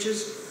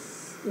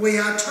creatures, we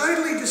are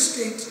totally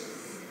distinct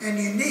and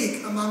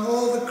unique among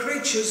all the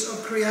creatures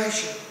of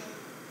creation.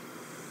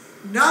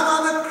 No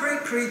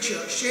other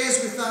creature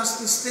shares with us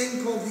this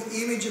thing called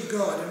the image of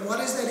God. And what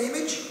is that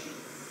image?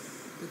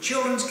 The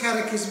Children's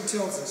Catechism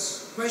tells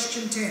us,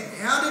 question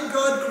 10, how did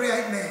God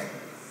create man?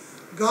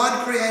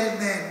 God created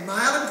man,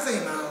 male and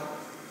female,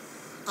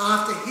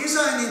 after his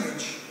own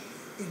image,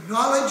 in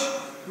knowledge,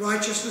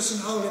 righteousness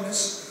and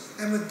holiness,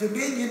 and with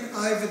dominion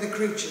over the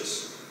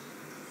creatures.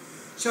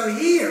 So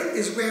here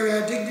is where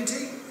our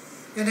dignity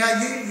and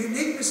our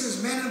uniqueness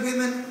as men and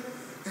women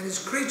and as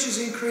creatures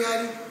in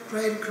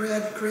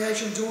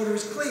creation's order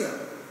is clear.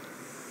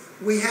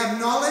 We have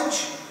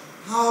knowledge,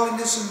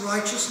 holiness and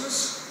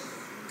righteousness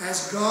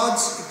as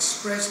God's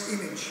expressed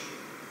image.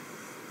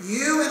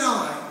 You and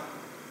I,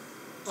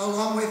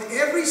 along with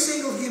every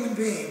single human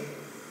being,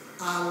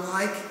 are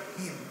like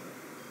him.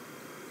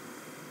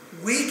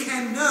 We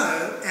can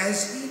know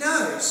as he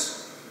knows.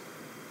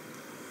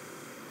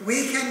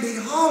 We can be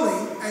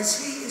holy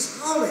as he is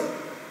holy.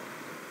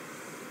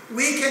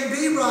 We can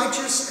be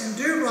righteous and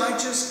do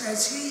righteous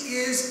as he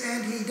is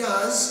and he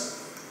does,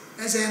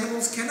 as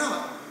animals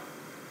cannot.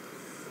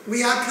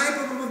 We are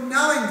capable of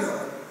knowing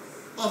God,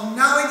 of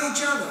knowing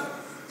each other,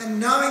 and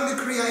knowing the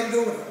created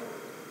order.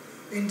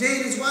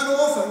 Indeed, as one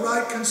author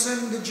wrote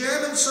concerning the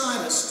German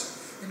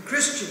scientist and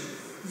Christian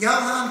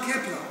Johann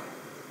Kepler,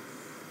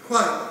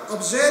 quote,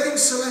 observing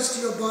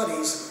celestial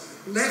bodies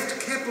left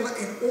Kepler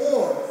in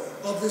awe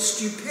of the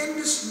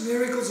stupendous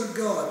miracles of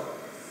God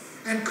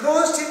and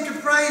caused him to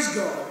praise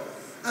God.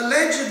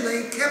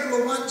 Allegedly,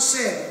 Kepler once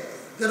said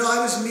that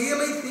I was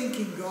merely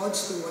thinking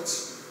God's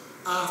thoughts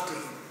after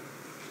him.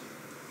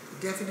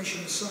 The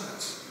definition of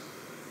science.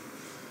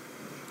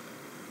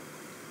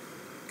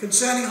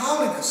 Concerning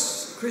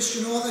holiness, a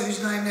Christian author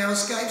whose name now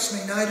escapes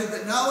me noted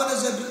that no one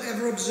has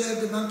ever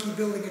observed a monkey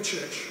building a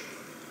church.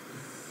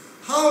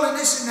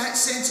 Holiness in that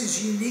sense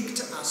is unique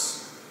to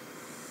us.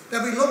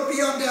 That we look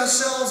beyond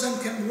ourselves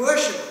and can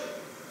worship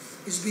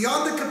is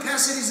beyond the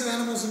capacities of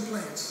animals and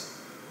plants.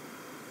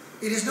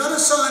 It is not a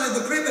sign of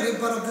the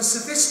primitive but of the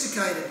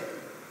sophisticated.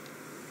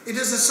 It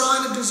is a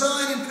sign of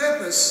design and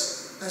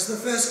purpose, as the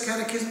first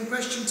catechism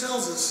question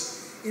tells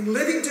us, in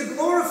living to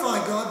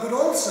glorify God but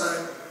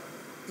also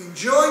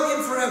enjoying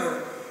him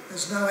forever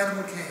as no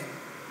animal can.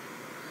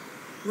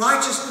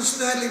 Righteousness,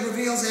 thirdly,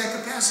 reveals our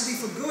capacity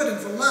for good and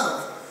for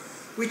love,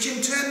 which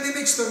in turn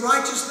mimics the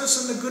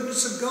righteousness and the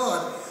goodness of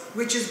God,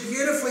 which is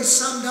beautifully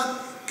summed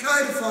up,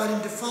 codified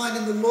and defined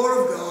in the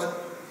law of God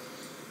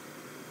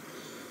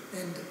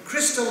and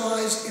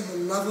crystallized in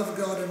the love of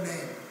God and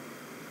man.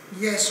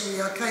 Yes, we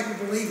are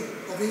capable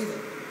of evil.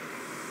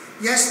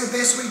 Yes, the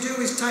best we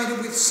do is tainted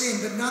with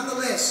sin, but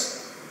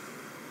nonetheless,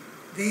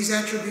 these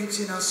attributes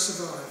in us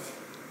survive.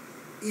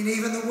 In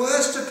even the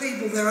worst of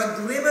people, there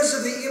are glimmers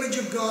of the image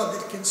of God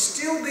that can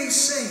still be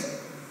seen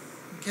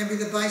and can be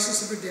the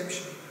basis of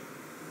redemption.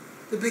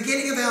 The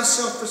beginning of our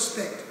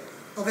self-respect,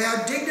 of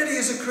our dignity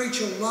as a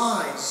creature,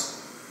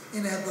 lies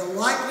in the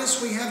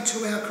likeness we have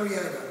to our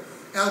Creator,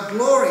 our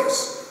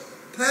glorious,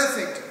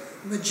 perfect,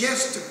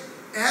 majestic,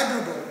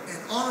 admirable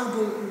and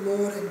honourable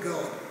Lord and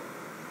God.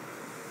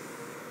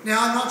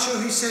 Now, I'm not sure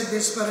who said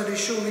this, but it is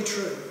surely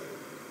true,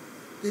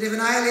 that if an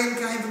alien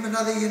came from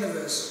another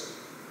universe,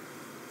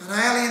 an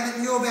alien that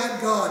knew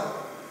about God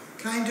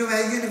came to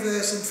our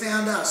universe and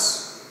found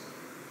us,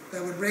 they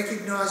would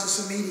recognise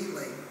us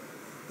immediately,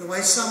 the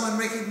way someone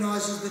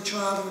recognises the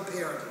child of a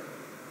parent.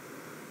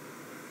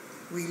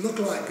 We look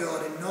like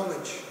God in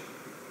knowledge,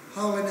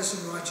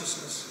 holiness and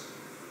righteousness,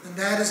 and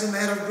that is a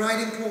matter of great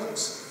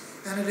importance,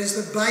 and it is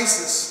the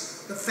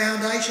basis, the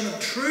foundation of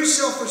true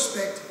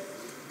self-respect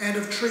and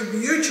of true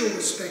mutual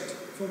respect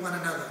for one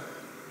another.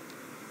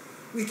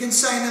 We can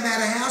say no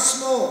matter how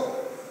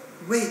small,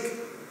 weak,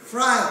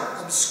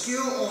 frail,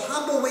 obscure or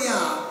humble we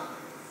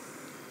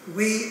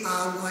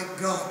are like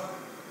God.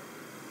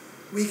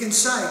 We can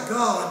say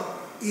God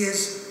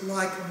is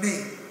like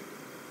me.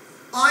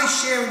 I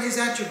share in his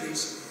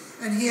attributes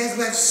and he has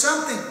left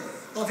something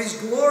of his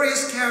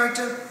glorious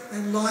character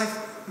and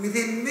life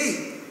within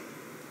me.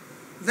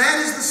 That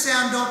is the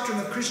sound doctrine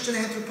of Christian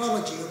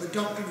anthropology, or the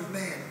doctrine of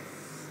man.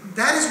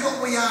 That is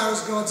what we are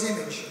as God's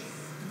image.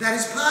 That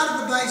is part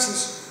of the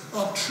basis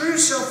of true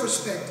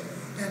self-respect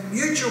and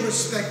mutual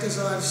respect, as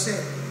I have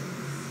said.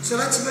 So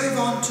let's move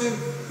on to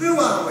who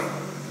are we?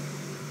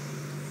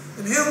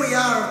 And who we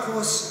are, of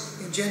course,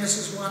 in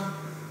Genesis 1,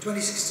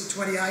 26 to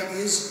 28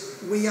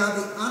 is we are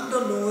the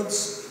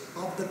underlords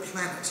of the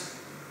planet.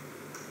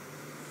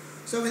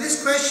 So in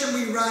this question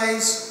we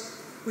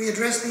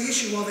address the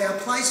issue of our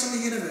place in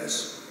the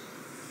universe,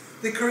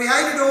 the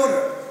created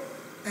order,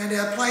 and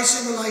our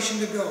place in relation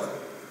to God.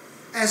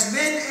 As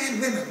men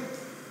and women,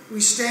 we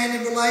stand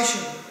in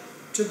relation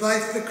to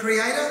both the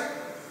Creator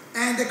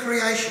and the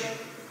creation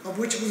of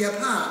which we are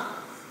part,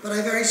 but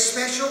a very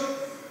special,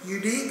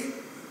 unique,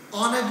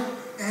 honoured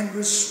and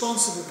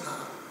responsible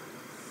part.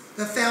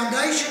 The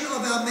foundation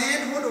of our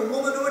manhood or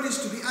womanhood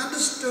is to be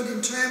understood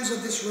in terms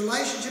of this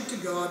relationship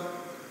to God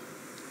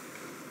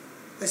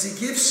as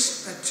he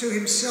gives to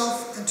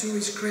himself and to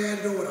his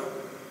created order.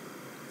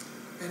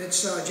 And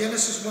it's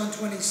Genesis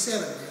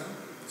 1:27 now.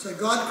 So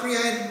God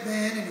created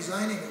man in his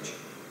own image.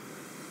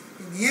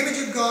 In the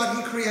image of God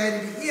he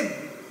created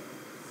him.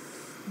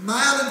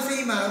 Male and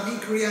female he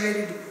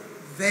created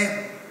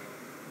them.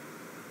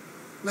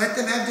 Let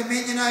them have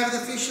dominion over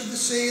the fish of the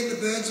sea and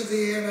the birds of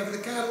the air and over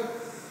the cattle,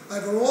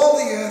 over all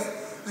the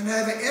earth, and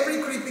over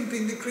every creeping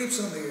thing that creeps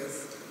on the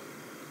earth.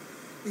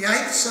 The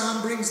 8th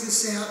Psalm brings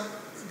this out,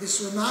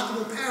 this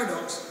remarkable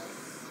paradox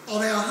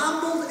of our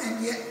humbled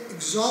and yet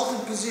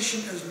exalted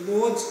position as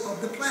lords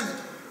of the planet.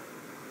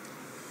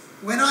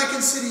 When I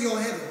consider your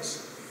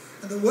heavens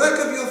and the work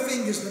of your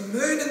fingers, the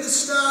moon and the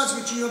stars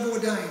which you have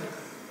ordained,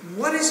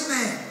 what is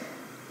man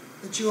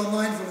that you are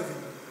mindful of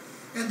him,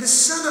 and the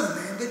Son of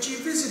Man that you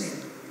visit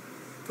him?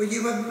 For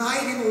you have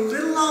made him a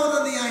little lower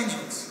than the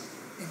angels,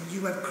 and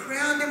you have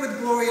crowned him with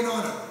glory and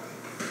honour.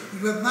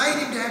 You have made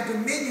him to have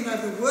dominion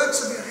over the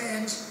works of your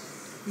hands.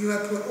 You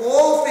have put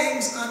all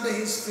things under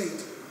his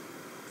feet.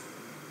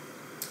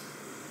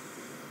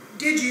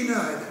 Did you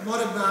know that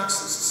modern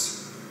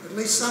Marxists, at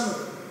least some of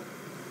them,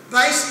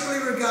 basically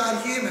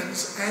regard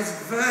humans as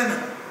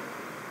vermin?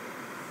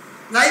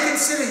 They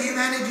consider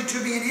humanity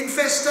to be an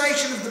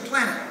infestation of the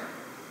planet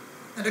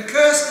and a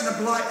curse and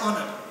a blight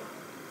on it.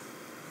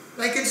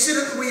 They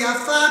consider that we are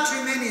far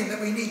too many and that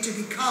we need to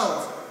be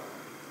culled.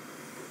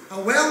 A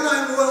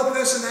well-known royal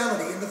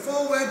personality, in the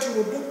foreword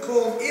to a book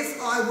called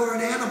If I Were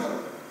an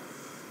Animal,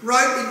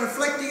 wrote in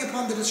reflecting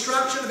upon the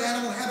destruction of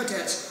animal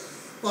habitats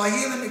by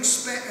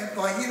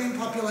human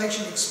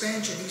population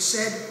expansion, he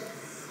said,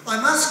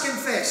 "I must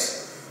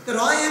confess that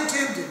I am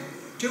tempted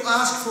to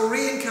ask for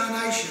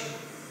reincarnation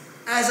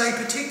as a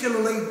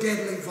particularly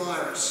deadly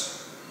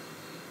virus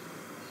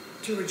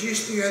to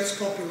reduce the Earth's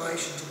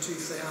population to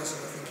 2,000,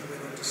 I think he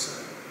went on to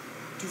say.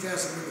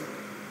 2,000 million.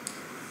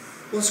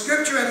 Well,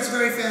 Scripture at its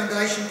very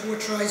foundation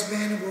portrays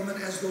man and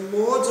woman as the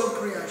lords of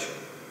creation.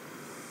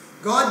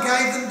 God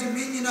gave them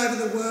dominion over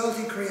the world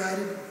he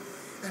created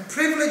and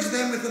privileged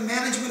them with the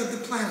management of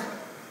the planet.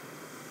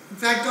 In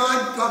fact,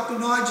 Dr.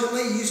 Nigel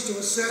Lee used to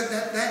assert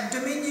that that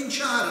Dominion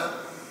Charter,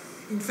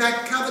 in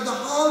fact, covered the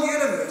whole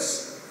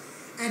universe,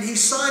 and he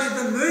cited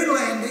the moon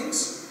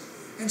landings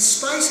and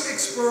space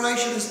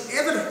exploration as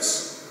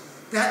evidence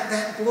that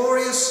that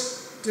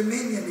glorious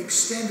dominion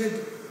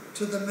extended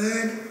to the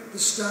moon, the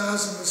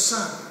stars and the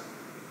sun.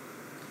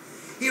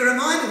 He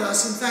reminded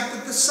us, in fact,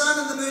 that the sun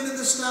and the moon and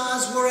the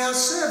stars were our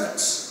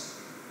servants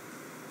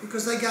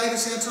because they gave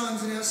us our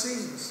times and our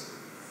seasons.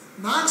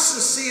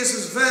 Marxists see us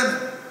as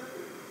vermin.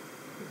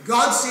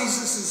 God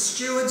sees us as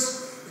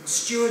stewards, and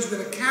stewards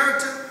with a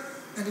character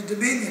and a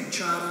dominion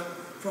charter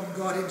from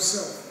God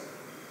himself.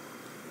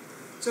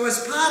 So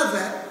as part of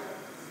that,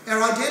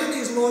 our identity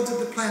as lords of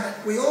the planet,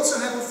 we also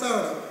have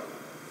authority.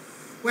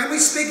 When we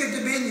speak of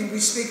dominion, we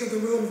speak of the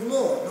rule of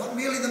law, not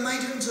merely the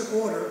maintenance of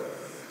order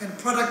and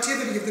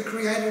productivity of the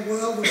created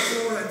world of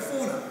flora and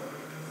fauna.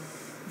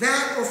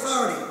 That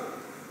authority,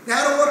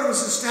 that order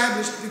was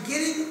established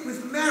beginning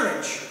with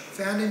marriage,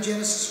 found in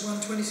Genesis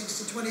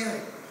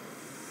 1:26-28,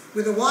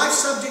 with a wife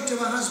subject to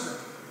her husband,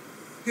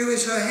 who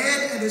is her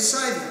head and her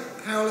saviour,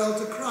 parallel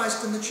to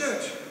Christ and the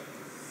church.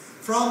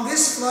 From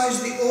this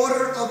flows the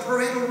order of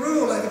parental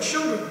rule over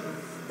children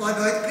by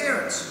both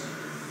parents.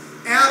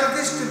 Out of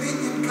this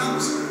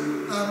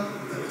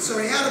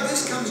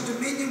comes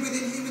dominion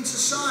within human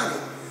society,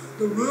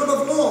 the rule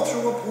of law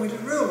through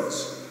appointed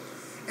rulers.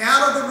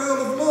 Out of the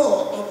rule of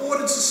law of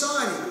ordered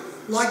society,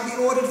 like the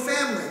ordered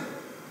family,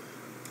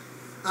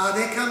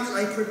 there comes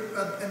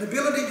an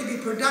ability to be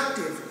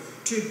productive,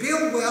 to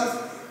build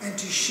wealth and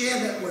to share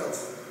that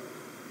wealth.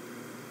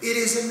 It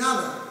is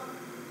another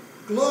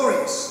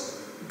glorious,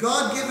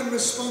 God-given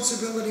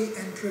responsibility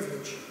and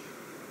privilege.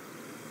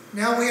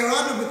 Now we are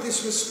honoured with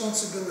this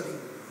responsibility,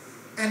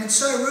 and in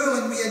so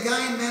ruling we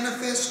again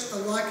manifest a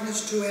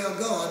likeness to our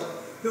God,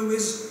 who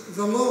is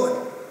the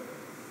Lord.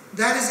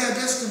 That is our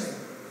destiny,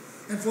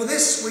 and for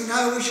this we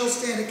know we shall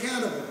stand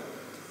accountable,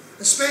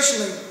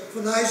 especially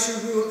for those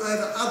who rule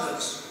over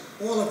others,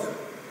 all of them.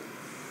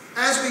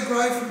 As we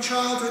grow from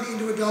childhood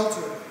into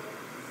adulthood,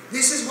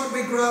 this is what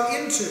we grow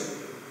into.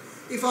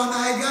 If I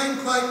may again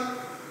quote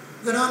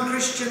the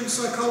non-Christian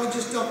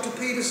psychologist Dr.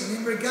 Peterson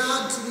in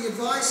regard to the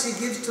advice he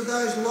gives to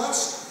those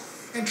lost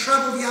and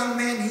troubled young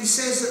men, he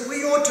says that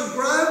we ought to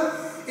grow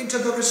into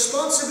the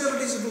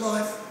responsibilities of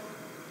life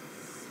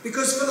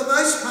because for the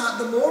most part,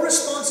 the more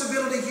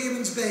responsibility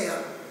humans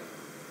bear,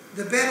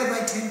 the better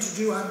they tend to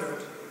do under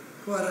it,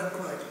 quote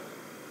unquote.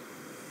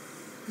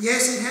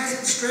 Yes, it has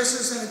its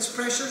stresses and its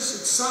pressures,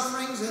 its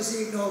sufferings, as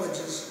he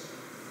acknowledges.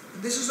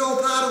 And this is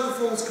all part of the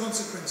fall's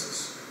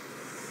consequences.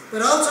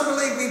 But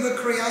ultimately, we were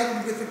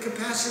created with the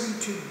capacity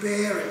to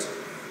bear it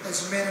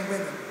as men and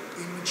women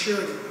in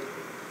maturity.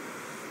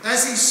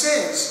 As he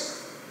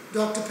says,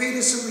 Dr.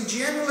 Peterson, we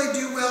generally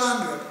do well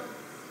under it.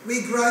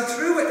 We grow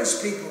through it as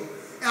people.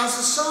 Our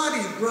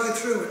societies grow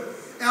through it.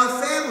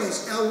 Our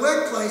families, our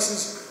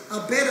workplaces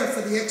are better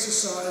for the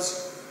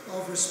exercise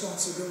of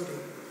responsibility.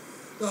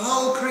 The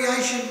whole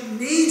creation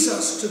needs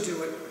us to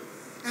do it,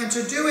 and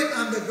to do it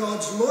under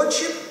God's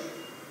lordship,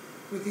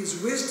 with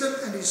his wisdom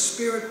and his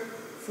spirit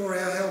for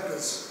our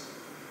helpers.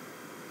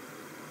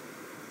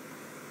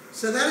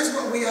 So that is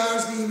what we are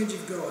as the image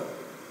of God.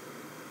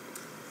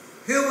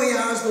 Who we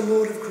are as the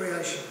Lord of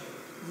creation.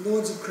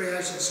 Lords of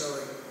creation,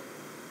 sorry.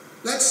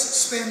 Let's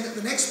spend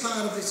the next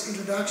part of this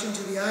introduction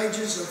to the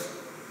ages of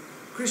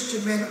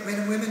Christian men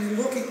and women in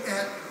looking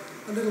at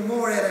a little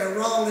more at our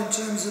role in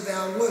terms of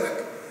our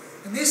work.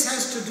 And this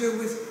has to do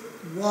with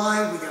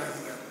why we are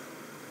here.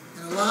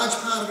 And a large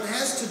part of it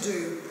has to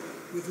do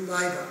with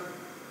labour.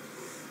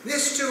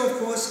 This too, of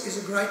course,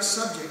 is a great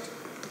subject.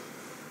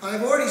 I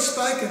have already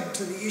spoken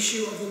to the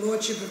issue of the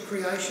lordship of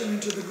creation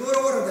and to the good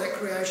order of that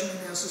creation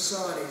in our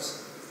societies.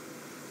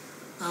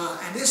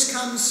 And this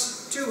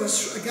comes to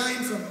us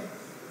again from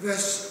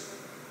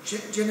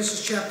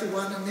Genesis chapter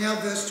 1 and now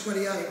verse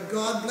 28.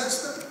 God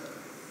blessed them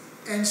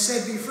and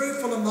said, "Be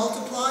fruitful and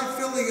multiply,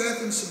 fill the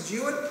earth and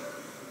subdue it,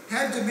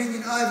 have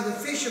dominion over the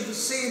fish of the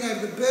sea and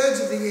over the birds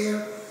of the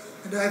air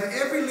and over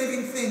every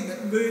living thing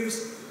that moves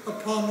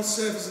upon the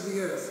surface of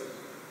the earth."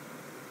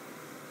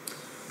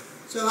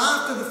 So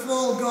after the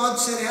fall, God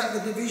set out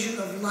the division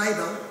of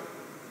labour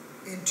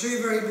in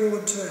two very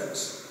broad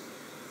terms.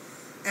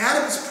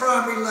 Adam's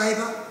primary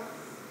labour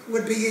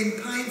would be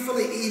in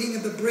painfully eating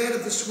of the bread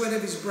of the sweat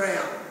of his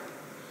brow.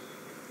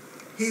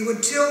 He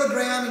would till the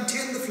ground and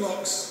tend the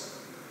flocks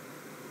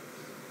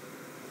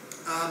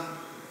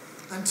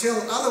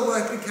until other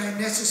work became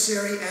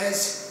necessary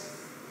as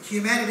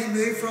humanity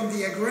moved from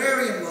the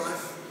agrarian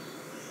life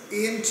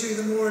into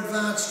the more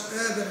advanced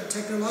urban and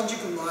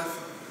technological life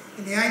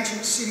in the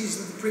ancient cities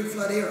of the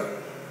pre-flood era.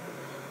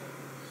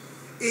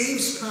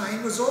 Eve's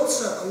pain was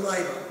also a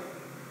labour.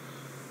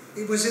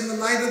 It was in the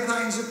labour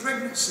pains of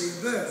pregnancy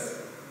and birth.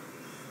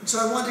 And so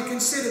I want to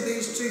consider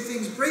these two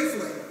things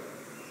briefly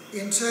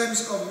in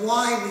terms of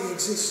why we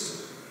exist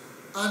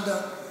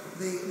under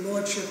the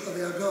lordship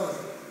of our God.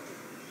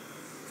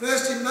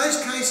 First, in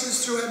most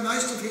cases throughout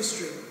most of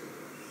history,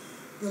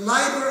 the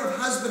labour of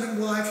husband and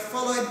wife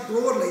followed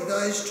broadly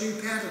those two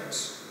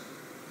patterns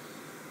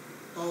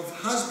of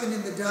husband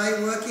in the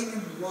day working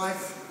and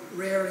wife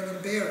rearing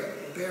and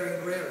bearing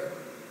and rearing.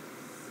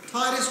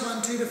 Titus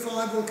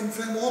 1:2-5 will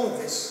confirm all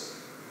of this.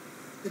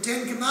 The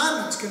Ten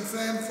Commandments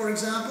confirm, for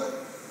example,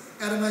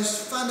 at a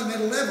most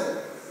fundamental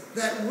level,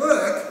 that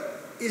work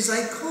is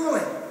a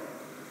calling.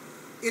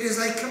 It is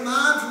a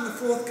command from the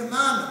fourth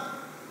commandment.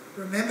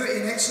 Remember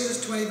in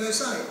Exodus 20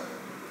 verse 8.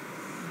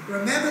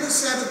 Remember the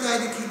Sabbath day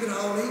to keep it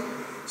holy.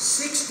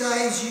 6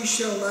 days you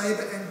shall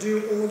labour and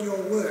do all your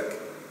work.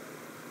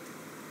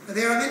 Now,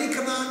 there are many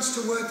commands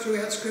to work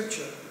throughout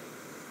Scripture,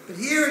 but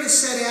here it is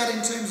set out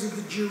in terms of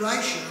the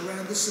duration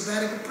around the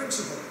sabbatical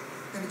principle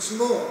and its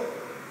law.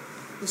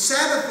 The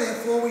Sabbath,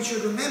 therefore, we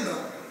should remember,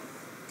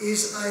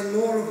 is a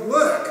law of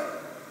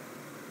work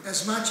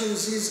as much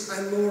as it is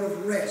a law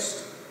of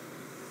rest.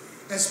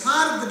 As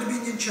part of the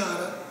Dominion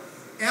Charter,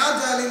 our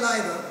daily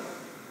labour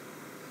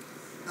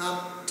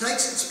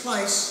takes its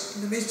place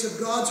in the midst of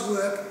God's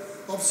work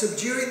of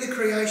subduing the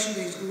creation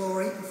to His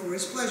glory and for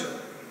His pleasure.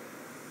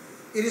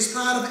 It is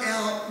part of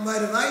our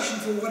motivation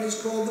for what is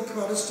called the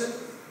Protestant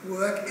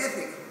work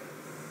ethic.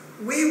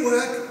 We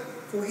work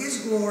for His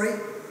glory,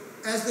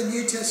 as the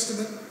New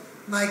Testament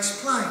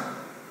makes plain.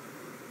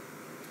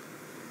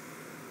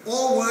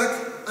 All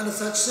work under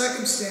such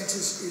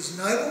circumstances is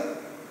noble.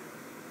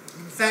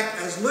 In fact,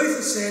 as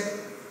Luther said,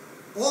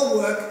 all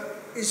work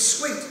is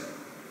sweet.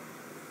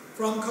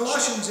 From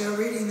Colossians, our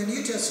reading in the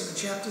New Testament,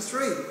 chapter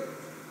 3,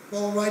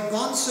 Paul wrote,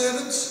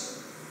 "Bondservants,"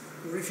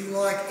 or if you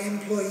like,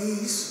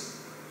 employees,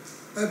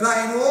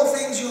 "obey in all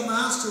things your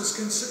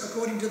masters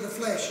according to the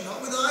flesh,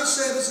 not with eye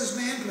service as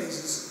man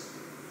pleases,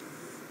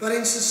 but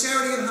in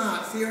sincerity of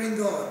heart, fearing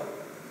God.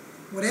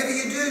 Whatever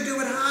you do, do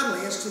it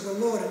heartily as to the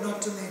Lord and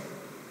not to men,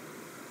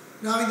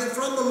 knowing that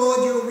from the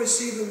Lord you will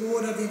receive the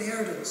reward of the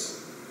inheritance,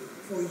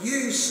 for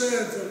you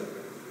serve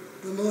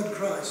the Lord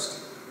Christ."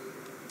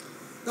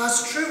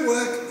 Thus, true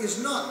work is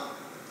not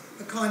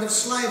a kind of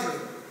slavery.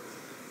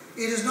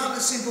 It is not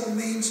a simple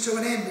means to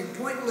an end in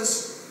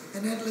pointless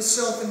and endless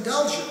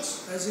self-indulgence,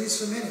 as it is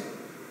for many.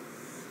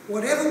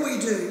 Whatever we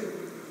do,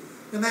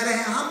 no matter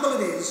how humble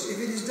it is, if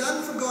it is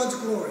done for God's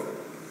glory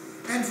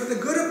and for the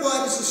good of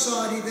wider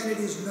society, then it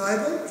is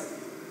noble,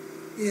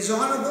 it is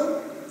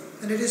honourable,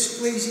 and it is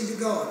pleasing to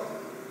God.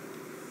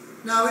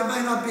 Now, it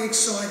may not be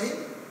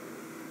exciting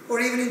or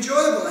even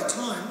enjoyable at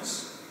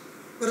times,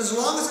 but as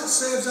long as it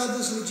serves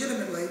others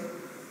legitimately,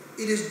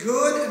 it is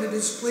good and it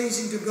is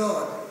pleasing to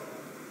God.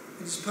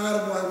 It is part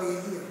of why we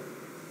are here.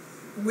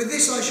 And with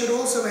this I should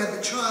also add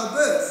that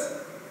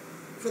childbirth,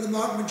 for the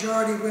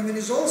majority of women,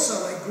 is also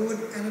a good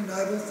and a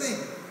noble thing.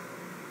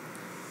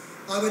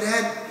 I would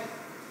add,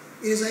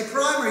 it is a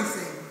primary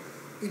thing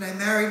in a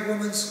married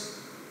woman's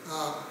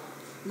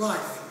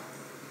life.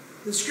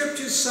 The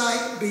Scriptures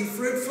say, "Be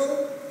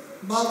fruitful,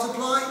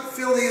 multiply,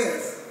 fill the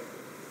earth."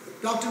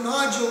 Dr.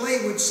 Nigel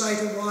Lee would say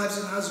to wives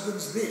and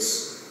husbands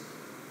this: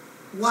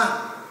 1.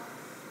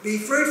 Be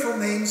fruitful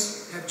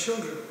means have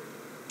children.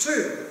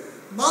 2.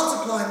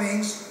 Multiply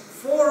means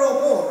 4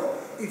 or more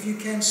if you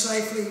can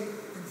safely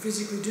and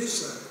physically do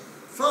so.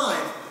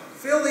 5.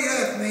 Fill the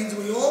earth means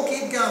we all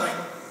keep going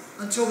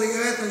until the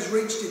earth has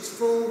reached its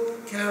full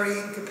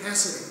carrying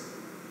capacity.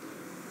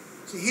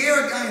 So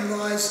here again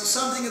lies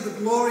something of the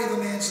glory of a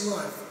man's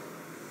life,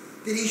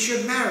 that he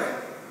should marry,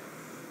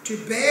 to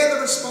bear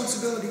the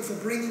responsibility for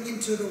bringing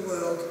into the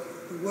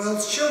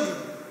world's children,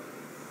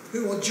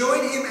 who will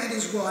join him and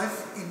his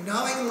wife in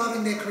knowing and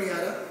loving their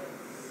Creator,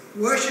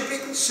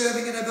 worshipping,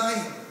 serving and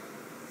obeying.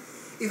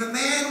 If a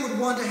man would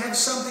want to have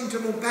something to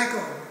look back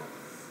on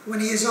when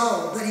he is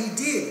old, that he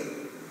did,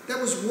 that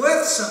was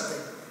worth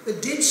something,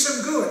 that did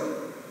some good,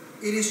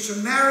 it is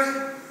to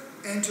marry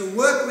and to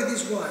work with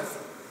his wife,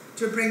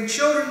 to bring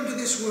children into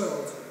this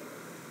world,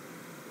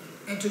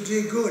 and to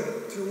do good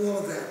through all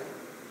of that.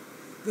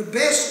 The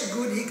best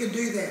good he can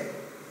do then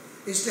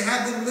is to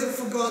have them live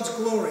for God's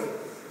glory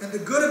and the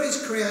good of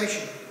his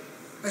creation,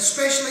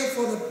 especially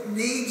for the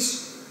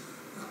needs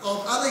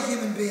of other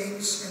human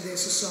beings and their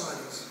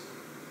societies.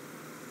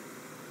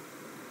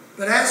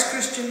 But as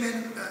Christian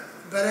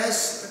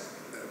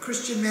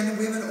men and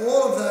women,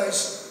 all of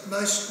those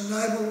most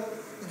noble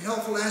and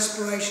helpful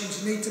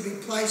aspirations need to be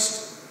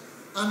placed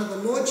under the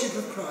lordship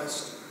of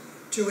Christ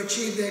to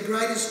achieve their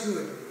greatest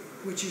good,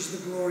 which is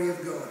the glory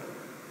of God.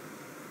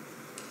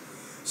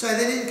 So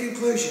then, in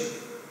conclusion,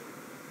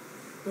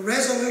 the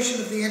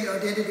resolution of the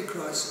identity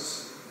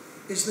crisis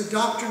is the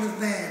doctrine of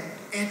man.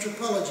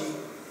 Anthropology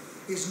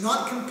is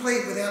not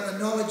complete without the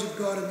knowledge of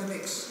God in the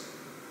mix.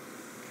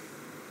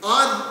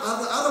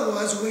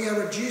 Otherwise, we are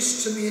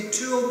reduced to mere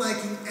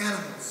tool-making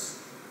animals.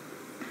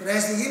 But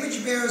as the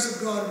image bearers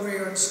of God, we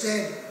are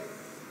instead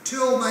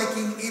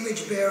tool-making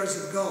image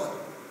bearers of God.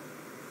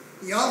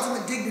 The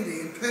ultimate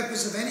dignity and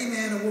purpose of any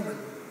man or woman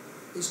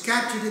is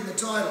captured in the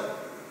title,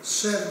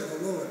 Servant of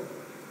the Lord.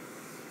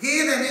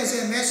 Here then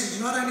is our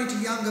message not only to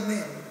younger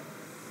men,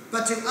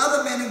 but to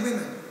other men and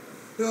women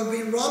who have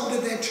been robbed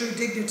of their true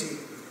dignity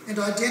and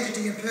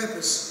identity and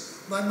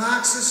purpose by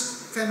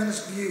Marxist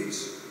feminist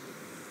views.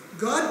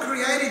 God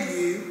created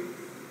you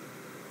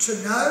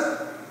to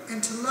know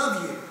and to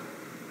love you.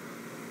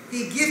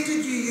 He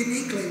gifted you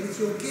uniquely with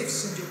your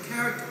gifts and your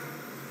character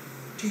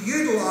to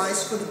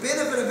utilise for the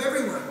benefit of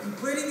everyone,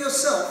 including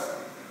yourself,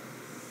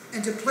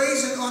 and to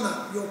please and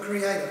honour your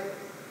Creator.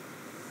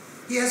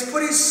 He has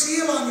put his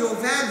seal on your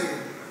value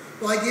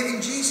by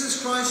giving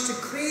Jesus Christ to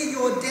clear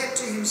your debt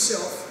to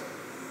himself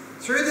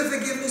through the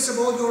forgiveness of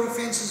all your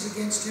offences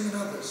against him and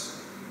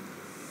others.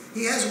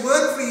 He has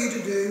work for you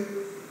to do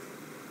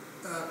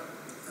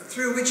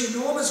through which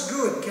enormous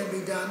good can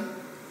be done,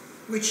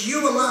 which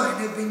you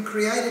alone have been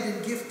created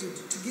and gifted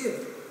to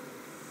give.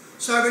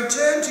 So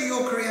return to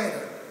your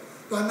Creator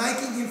by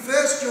making him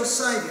first your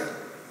Saviour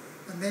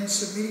and then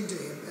submitting to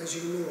him as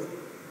your Lord.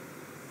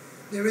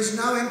 There is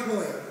no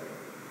employer,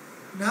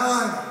 no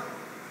owner,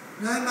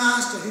 no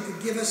master who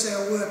could give us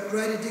our work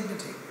greater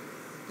dignity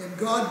than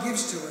God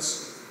gives to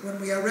us when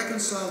we are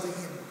reconciled to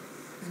him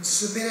and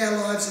submit our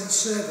lives in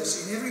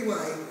service in every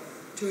way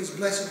to his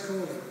blessed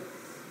calling.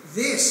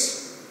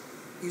 This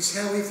is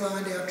how we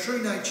find our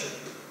true nature,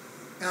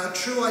 our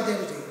true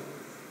identity,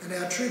 and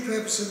our true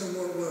purpose in the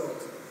world.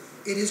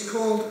 It is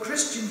called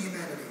Christian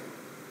humanity,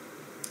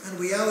 and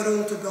we owe it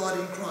all to God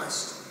in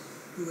Christ,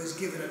 who has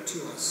given it to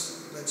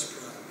us. Let's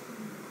pray.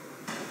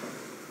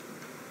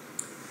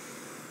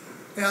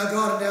 Our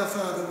God and our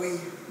Father,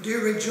 we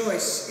do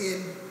rejoice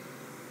in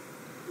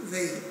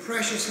the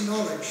precious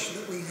knowledge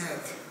that we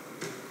have,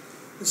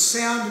 the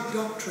sound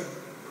doctrine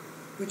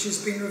which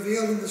has been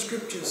revealed in the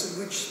Scriptures,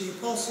 in which the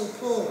Apostle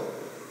Paul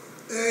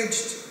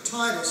urged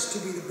Titus to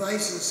be the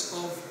basis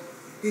of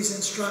his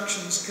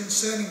instructions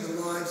concerning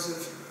the lives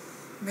of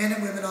men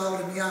and women, old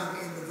and young,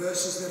 in the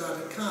verses that are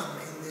to come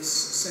in this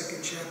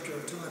second chapter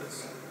of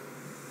Titus.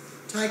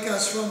 Take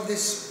us from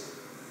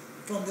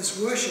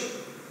this worship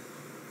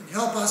and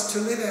help us to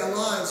live our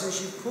lives as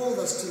you've called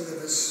us to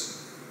live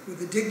us, with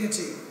the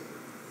dignity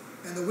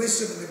and the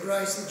wisdom and the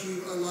grace that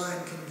you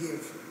alone can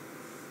give.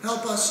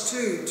 Help us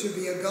too to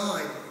be a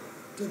guide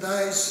to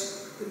those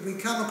that we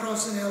come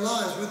across in our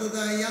lives, whether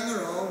they are young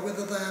or old,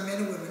 whether they are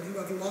men or women who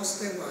have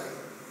lost their way,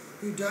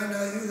 who don't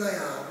know who they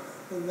are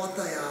or what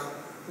they are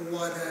or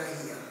why they are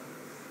here.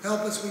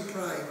 Help us, we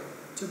pray,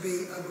 to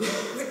be a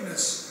good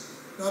witness,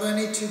 not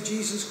only to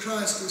Jesus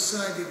Christ as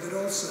Saviour, but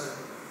also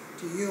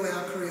to you,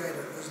 our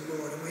Creator, as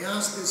Lord. And we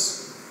ask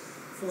this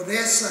for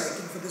their sake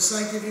and for the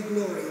sake of your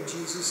glory, in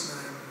Jesus'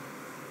 name.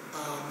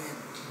 Amen.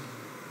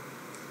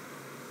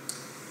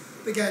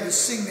 We're going to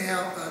sing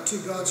now to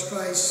God's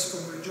praise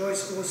from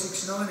Rejoice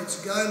 469.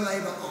 It's Go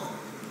Labour On.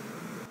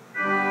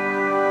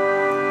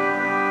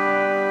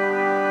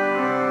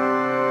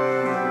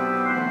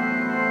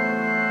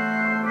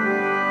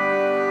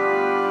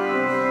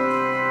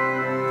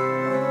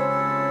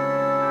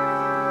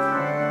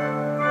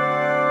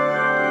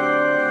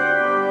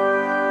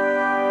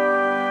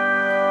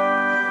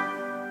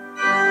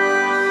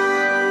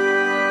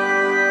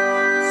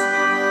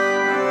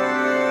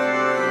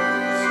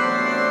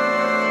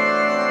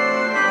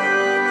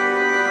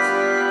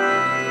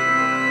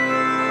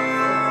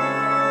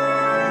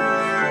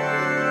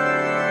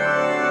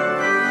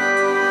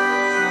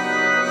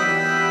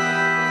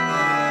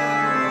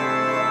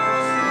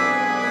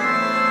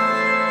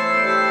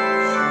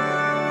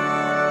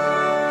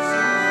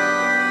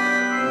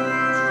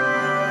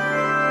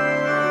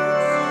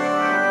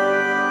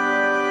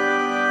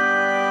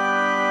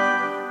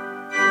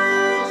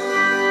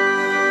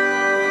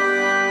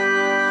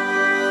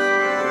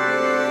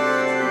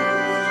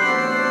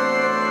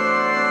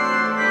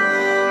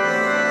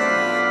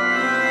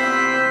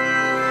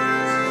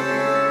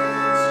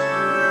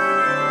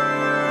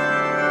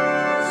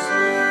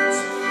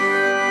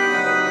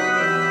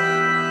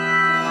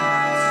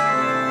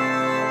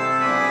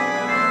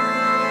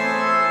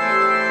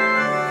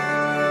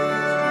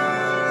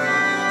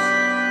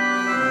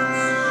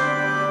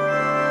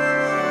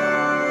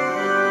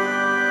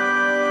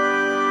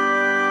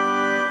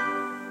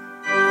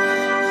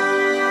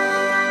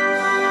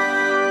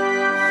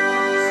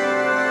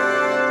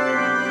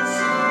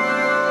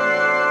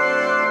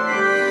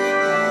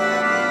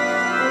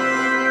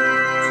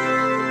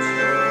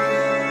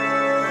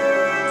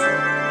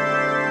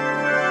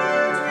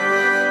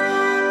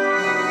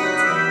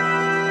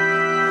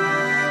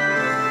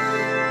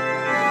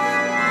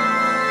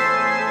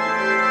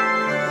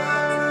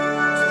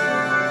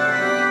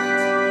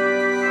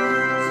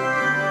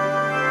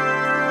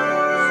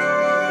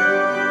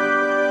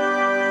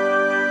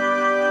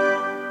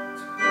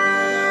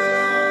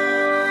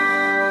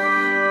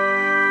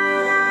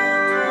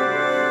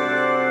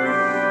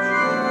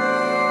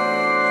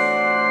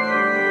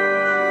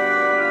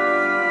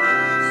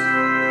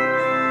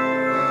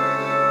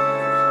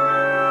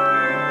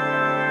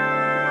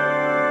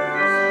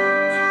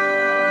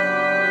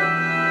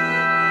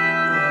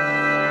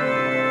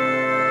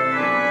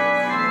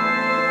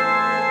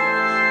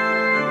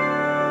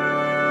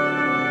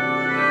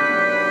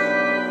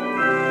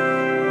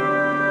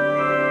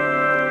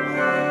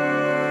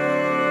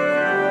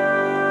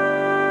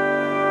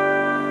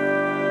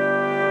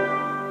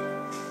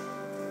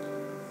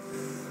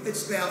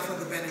 Let's bow for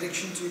the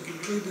benediction to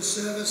conclude the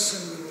service,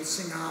 and we will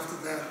sing after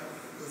that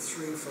the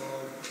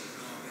threefold.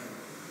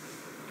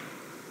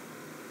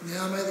 Amen.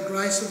 Now may the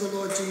grace of the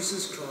Lord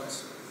Jesus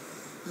Christ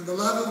and the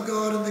love of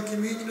God and the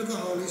communion of the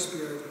Holy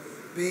Spirit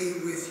be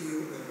with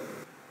you all.